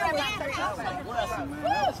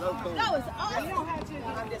 That was awesome. You don't have to.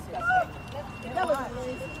 I'm disgusted. That was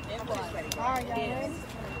amazing. All right, y'all ready?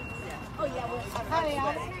 Oh, yeah. Honey, I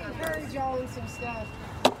want to encourage y'all in some stuff.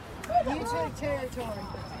 You took territory.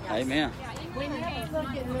 Amen. We never look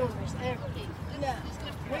at numbers, ever. No.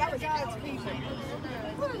 We are God's people.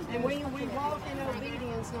 And we walk in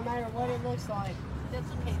obedience no matter what it looks like.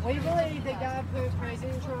 We believe that God put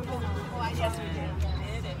President Trump in office. Yes, we did.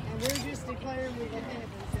 And we're just declaring with the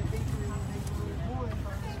heavens that victory will be won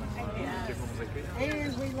for us.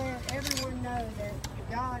 And we let everyone know that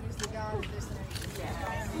God is the God of this nation.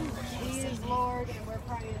 He is Lord, and we're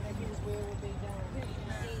praying that His will be done.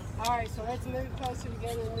 All right, so let's move closer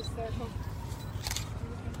together in this circle.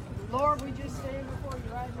 Lord, we just stand before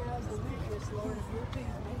you right now as a witness, Lord, of your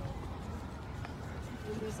people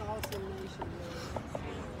in this awesome nation, Lord.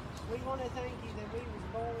 We want to thank you that we was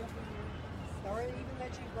born here, or even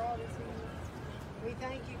that you brought us here. We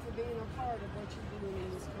thank you for being a part of what you're doing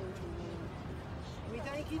in this country, Lord. We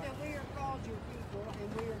thank you that we are called your people, and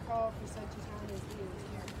we are called for such a time as this.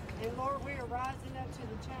 And Lord, we are rising up to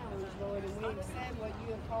the challenge, Lord, and we accept what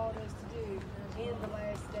you have called us to do in the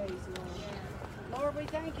last days, Lord. Lord, we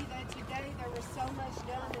thank you that today there was so much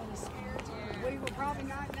done in the Spirit, we will probably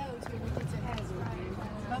not know till we get to heaven.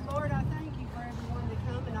 But Lord, I thank you for everyone that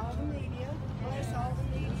come and all the media. Bless all the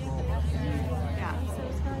media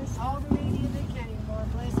all the media that came, Lord.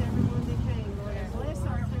 Bless everyone that came, Lord. And bless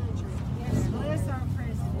our country. Bless our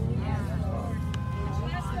president. Lord.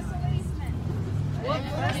 Bless the policemen.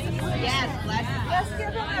 Yes, bless them. Let's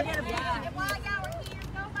give them And while y'all are here,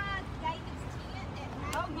 go by David's tent at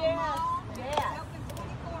National Mall. Yeah. Open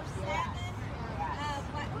 24/7.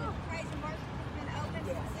 Praise and Worship has been open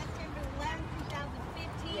since September 11,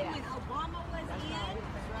 2015 when Obama was in.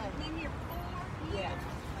 He's been here 4 years.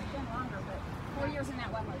 It's been longer, but 4 years in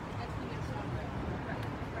that one movie. That's been longer.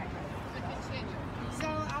 Right.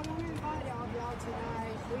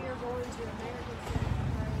 going to American Center for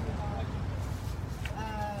Prayer Revival.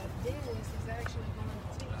 Dennis is actually going to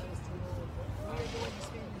teach us tonight. We are going to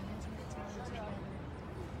spend an intimate time together,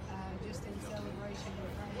 just in celebration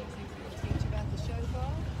and praise. He's going to teach about the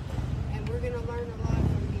shofar, and we're going to learn a lot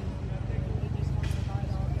from him. I think we just want to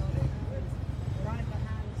invite all y'all to come. Right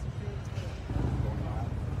behind us is Big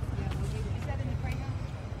Ted. Is that in the prayer house?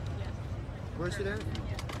 Yes. Where's it at?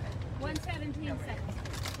 117 seconds.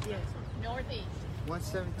 Yes. Northeast.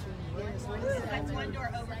 117. Yes, That's one door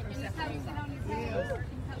over. Can you post it on your page?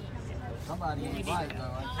 Somebody in the bike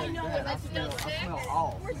though. I know, but I smell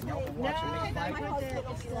off. Y'all been watching me fight?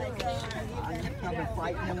 I'm coming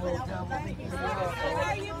fighting them little devils. How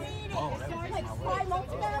are you meeting? Oh, that was Like 5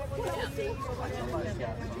 months ago?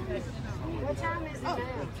 What time is it now?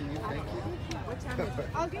 What time is it?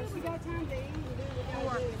 Oh, good. We got time to eat and do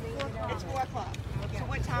what we gotta do. It's 4 o'clock. So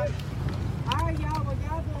what time? All right, y'all. Well,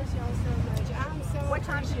 God bless y'all so much. I'm so What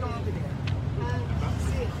time should you go over there?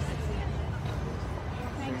 6.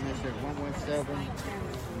 Is it 117?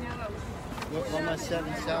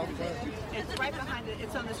 117 South? It's right behind it.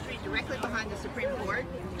 It's on the street directly behind the Supreme Court.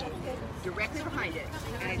 Directly behind it.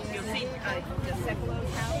 And you'll see the Cephalos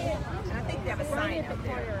house. And I think they have a sign out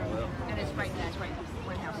there. And it's right there. It's right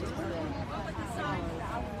one house.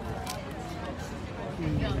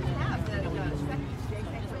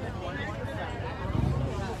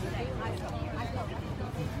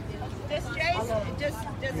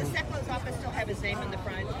 Does the Cephalos office still have his name in the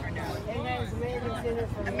front or no?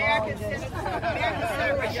 American Center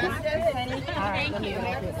for Justice. Thank you.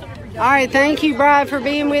 All right, thank you, Bride, for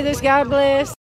being with us. God bless.